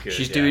amazing. It's good,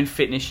 she's doing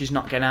fitness. She's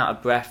not getting out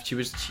of breath.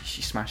 She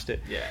smashed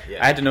it.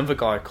 I had another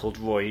guy called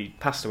Roy. He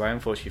passed away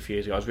unfortunately a few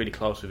years ago. I was really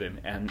close with him,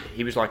 and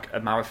he was like a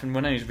marathon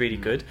runner. He was really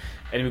good,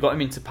 and we got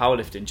him into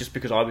powerlifting just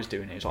because I was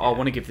doing it. He was like, I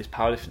want to give this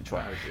powerlifting a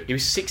try. He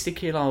was 60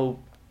 kilo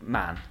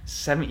man,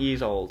 70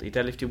 years old. He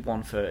deadlifted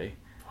 130.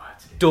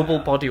 Double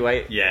body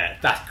weight. Yeah,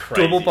 that's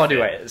crazy. Double body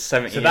weight at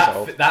 70 years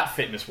old. That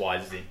fitness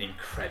wise is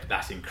incredible.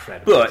 That's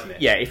incredible. But isn't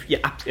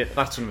it?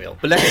 that's unreal.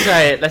 But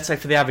let's say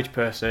for the average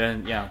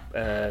person,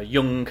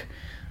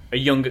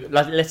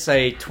 let's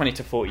say 20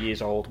 to 40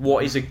 years old,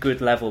 what is a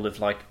good level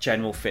of like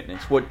general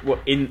fitness? What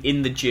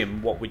in the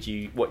gym? What would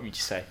you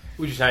say?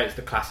 Would you say it's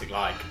the classic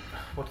like?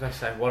 What do they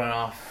say?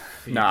 1.5.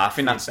 No, I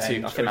think that's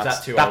too. I think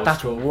too old. That's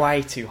school?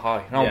 way too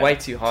high. No, way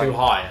too high. Too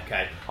high.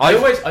 Okay. I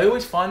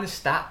always find the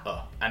stat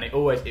up, and it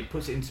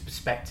puts it into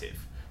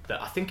perspective. That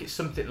I think it's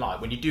something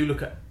like when you do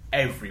look at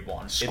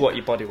everyone squat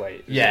your body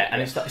weight. And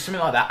it's something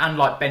like that, and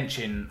like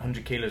benching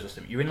 100 kilos or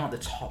something. You're in like the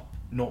top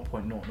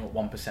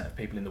 0.001% of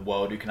people in the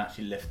world who can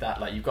actually lift that.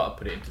 Like, you've got to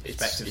put it into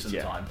perspective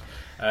sometimes.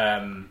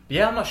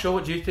 Yeah, I'm not sure.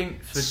 What do you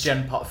think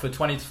for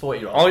 20 to 40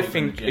 year olds? I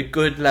think a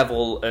good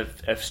level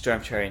of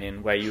strength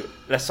training where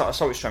let's start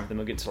with strength and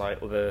we'll get into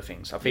like other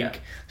things. I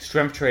think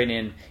strength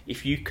training,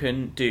 if you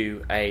can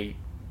do a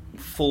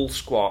full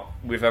squat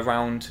with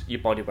around your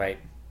body weight,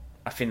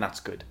 I think that's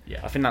good.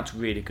 I think that's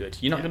really good.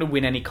 You're not going to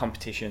win any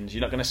competitions.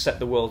 You're not going to set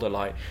the world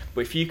alight.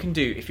 But if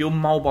you're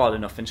mobile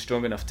enough and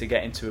strong enough to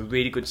get into a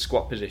really good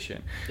squat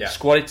position,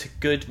 squat it to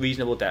good,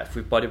 reasonable depth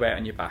with body weight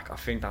on your back, I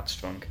think that's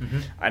strong.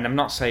 And I'm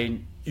not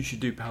saying you should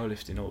do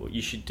powerlifting or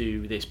you should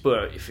do this,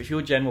 but if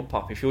you're general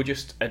pop, if you're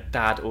just a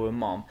dad or a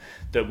mom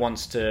that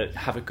wants to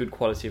have a good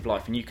quality of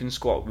life and you can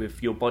squat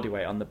with your body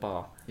weight on the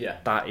bar,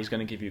 that is going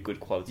to give you a good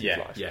quality of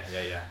life.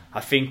 I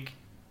think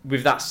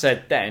with that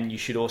said, then you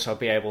should also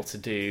be able to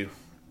do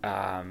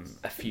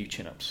a few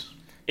chin-ups.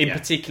 In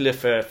particular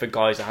for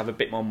guys that have a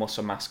bit more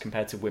muscle mass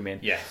compared to women,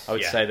 I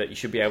would say that you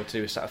should be able to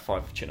do a set of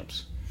 5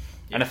 chin-ups.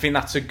 And I think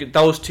that's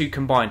those two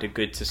combined are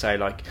good to say,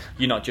 like,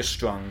 you're not just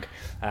strong,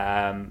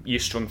 you're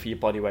strong for your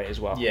body weight as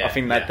well. I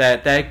think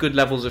that they're good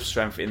levels of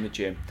strength in the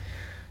gym.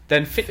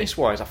 Then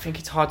fitness-wise, I think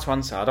it's hard to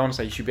answer. I don't want to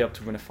say you should be able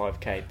to run a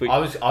 5k. But I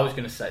was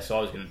going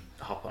to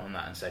hop on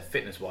that and say,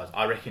 fitness-wise,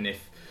 I reckon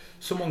if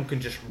someone can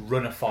just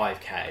run a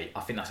 5k, I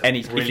think that's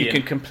brilliant. If you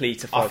can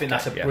complete a 5k, I think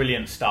that's a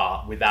brilliant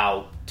start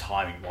without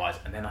timing wise.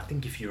 And then I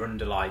think if you're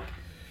under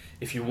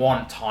if you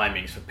want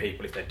timings for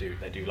people, if they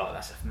do like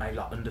that stuff, maybe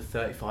like under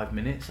 35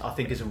 minutes, I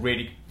think is a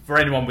really, for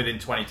anyone within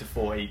 20 to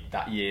 40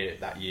 that year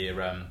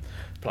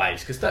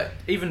plays, because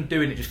even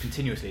doing it just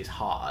continuously is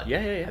hard.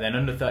 And then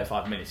under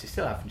 35 minutes, it's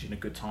still averaging a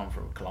good time for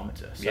a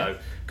kilometre. So,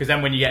 because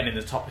then when you're getting in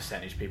the top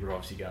percentage, people are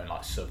obviously going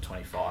like sub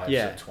 25,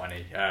 sub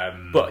 20.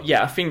 But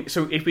I think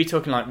so. If we're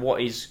talking like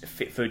what is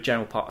fit for a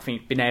general part, I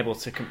think being able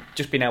to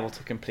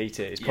complete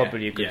it is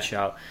probably a good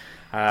shout.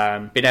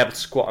 Being able to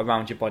squat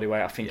around your body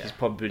weight, I think, is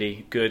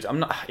probably good.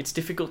 It's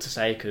difficult to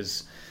say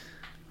because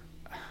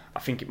I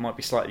think it might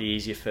be slightly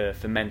easier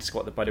for men to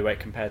squat the body weight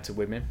compared to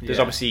women. There's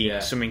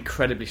obviously some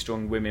incredibly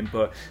strong women,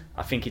 but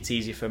I think it's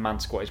easier for a man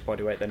to squat his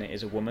body weight than it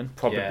is a woman,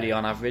 probably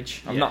on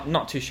average. I'm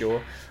not too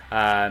sure, but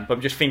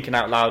I'm just thinking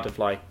out loud of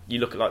like, you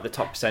look at like the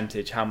top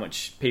percentage, how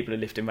much people are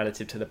lifting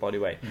relative to the body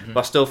weight. But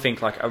I still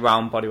think like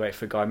around body weight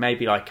for a guy,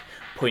 maybe like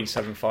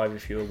 0.75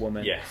 if you're a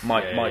woman,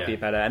 might be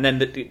better. And then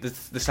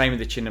the same with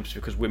the chin-ups,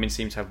 because women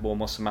seem to have more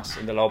muscle mass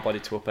in the lower body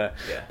to upper.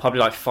 Probably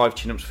like 5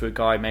 chin-ups for a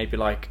guy, maybe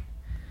like,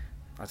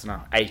 I don't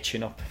know, 8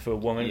 chin-up for a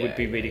woman would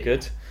be really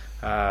good.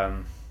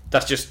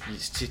 That's just,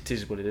 it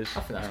is what it is. I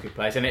think that's a good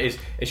place, and it's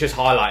just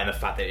highlighting the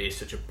fact that it's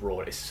such a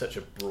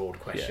broad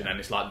question, and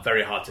it's like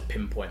very hard to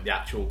pinpoint the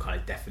actual kind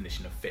of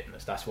definition of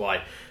fitness. That's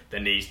why there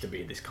needs to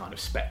be this kind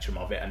of spectrum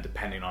of it, and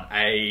depending on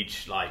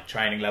age, like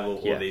training level,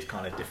 all these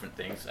kind of different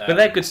things. But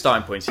they're good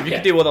starting points. If you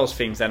could do all those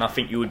things, then I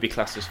think you would be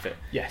classed as fit.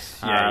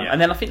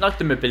 And then I think like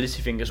the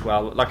mobility thing as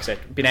well. Like I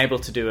said, being able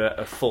to do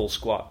a full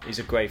squat is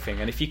a great thing,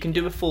 and if you can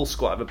do a full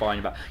squat of a bar on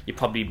your back, you're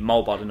probably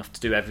mobile enough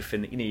to do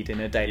everything that you need in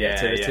a daily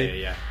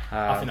activity.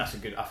 I think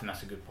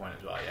that's a good point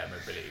as well.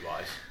 Mobility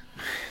wise.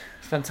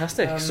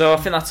 Fantastic. So I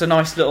think that's a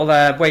nice little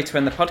way to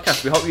end the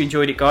podcast. We hope you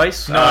enjoyed it,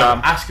 guys.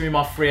 Asking me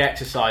my 3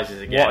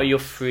 exercises again. What are your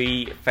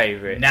 3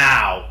 favourite?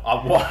 Now,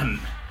 I won.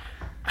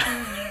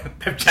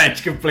 They've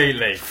changed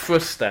completely.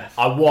 Thruster.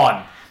 I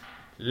won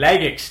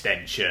leg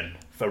extension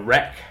for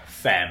rec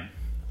fem.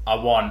 I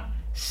won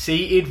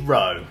seated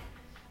row,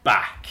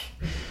 back,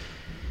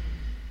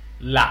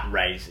 lat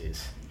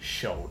raises,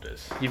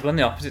 shoulders. You've gone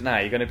the opposite now.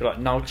 You're going to be like,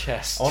 no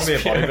chest. I want to be a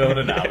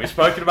bodybuilder now. We've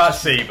spoken about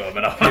CBUM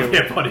and I want to be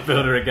a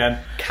bodybuilder again.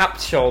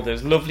 Capped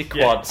shoulders, lovely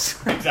quads.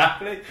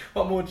 Exactly.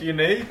 What more do you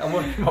need? I'm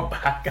working my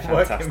back. I'm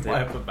working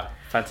my upper back.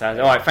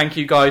 Fantastic. All right, thank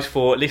you guys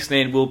for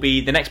listening. Will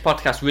be the next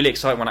podcast, really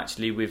exciting one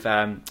actually, with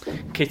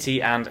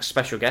Kitty and a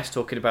special guest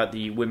talking about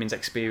the women's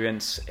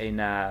experience in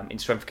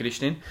strength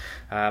conditioning.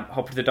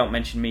 Hopefully they don't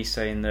mention me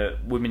saying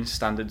that women's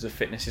standards of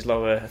fitness is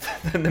lower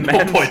than the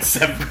men's.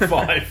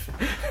 0.75.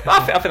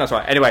 I think that's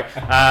right. Anyway,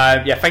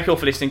 thank you all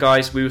for listening,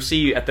 guys. We will see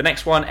you at the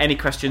next one. Any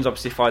questions,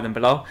 obviously fire them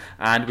below,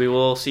 and we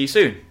will see you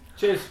soon.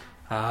 Cheers.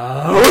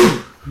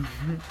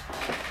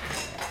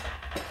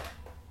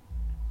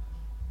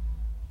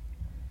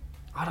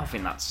 I don't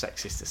think that's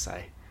sexist to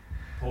say.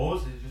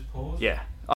 Pause? Is it just pause? Yeah.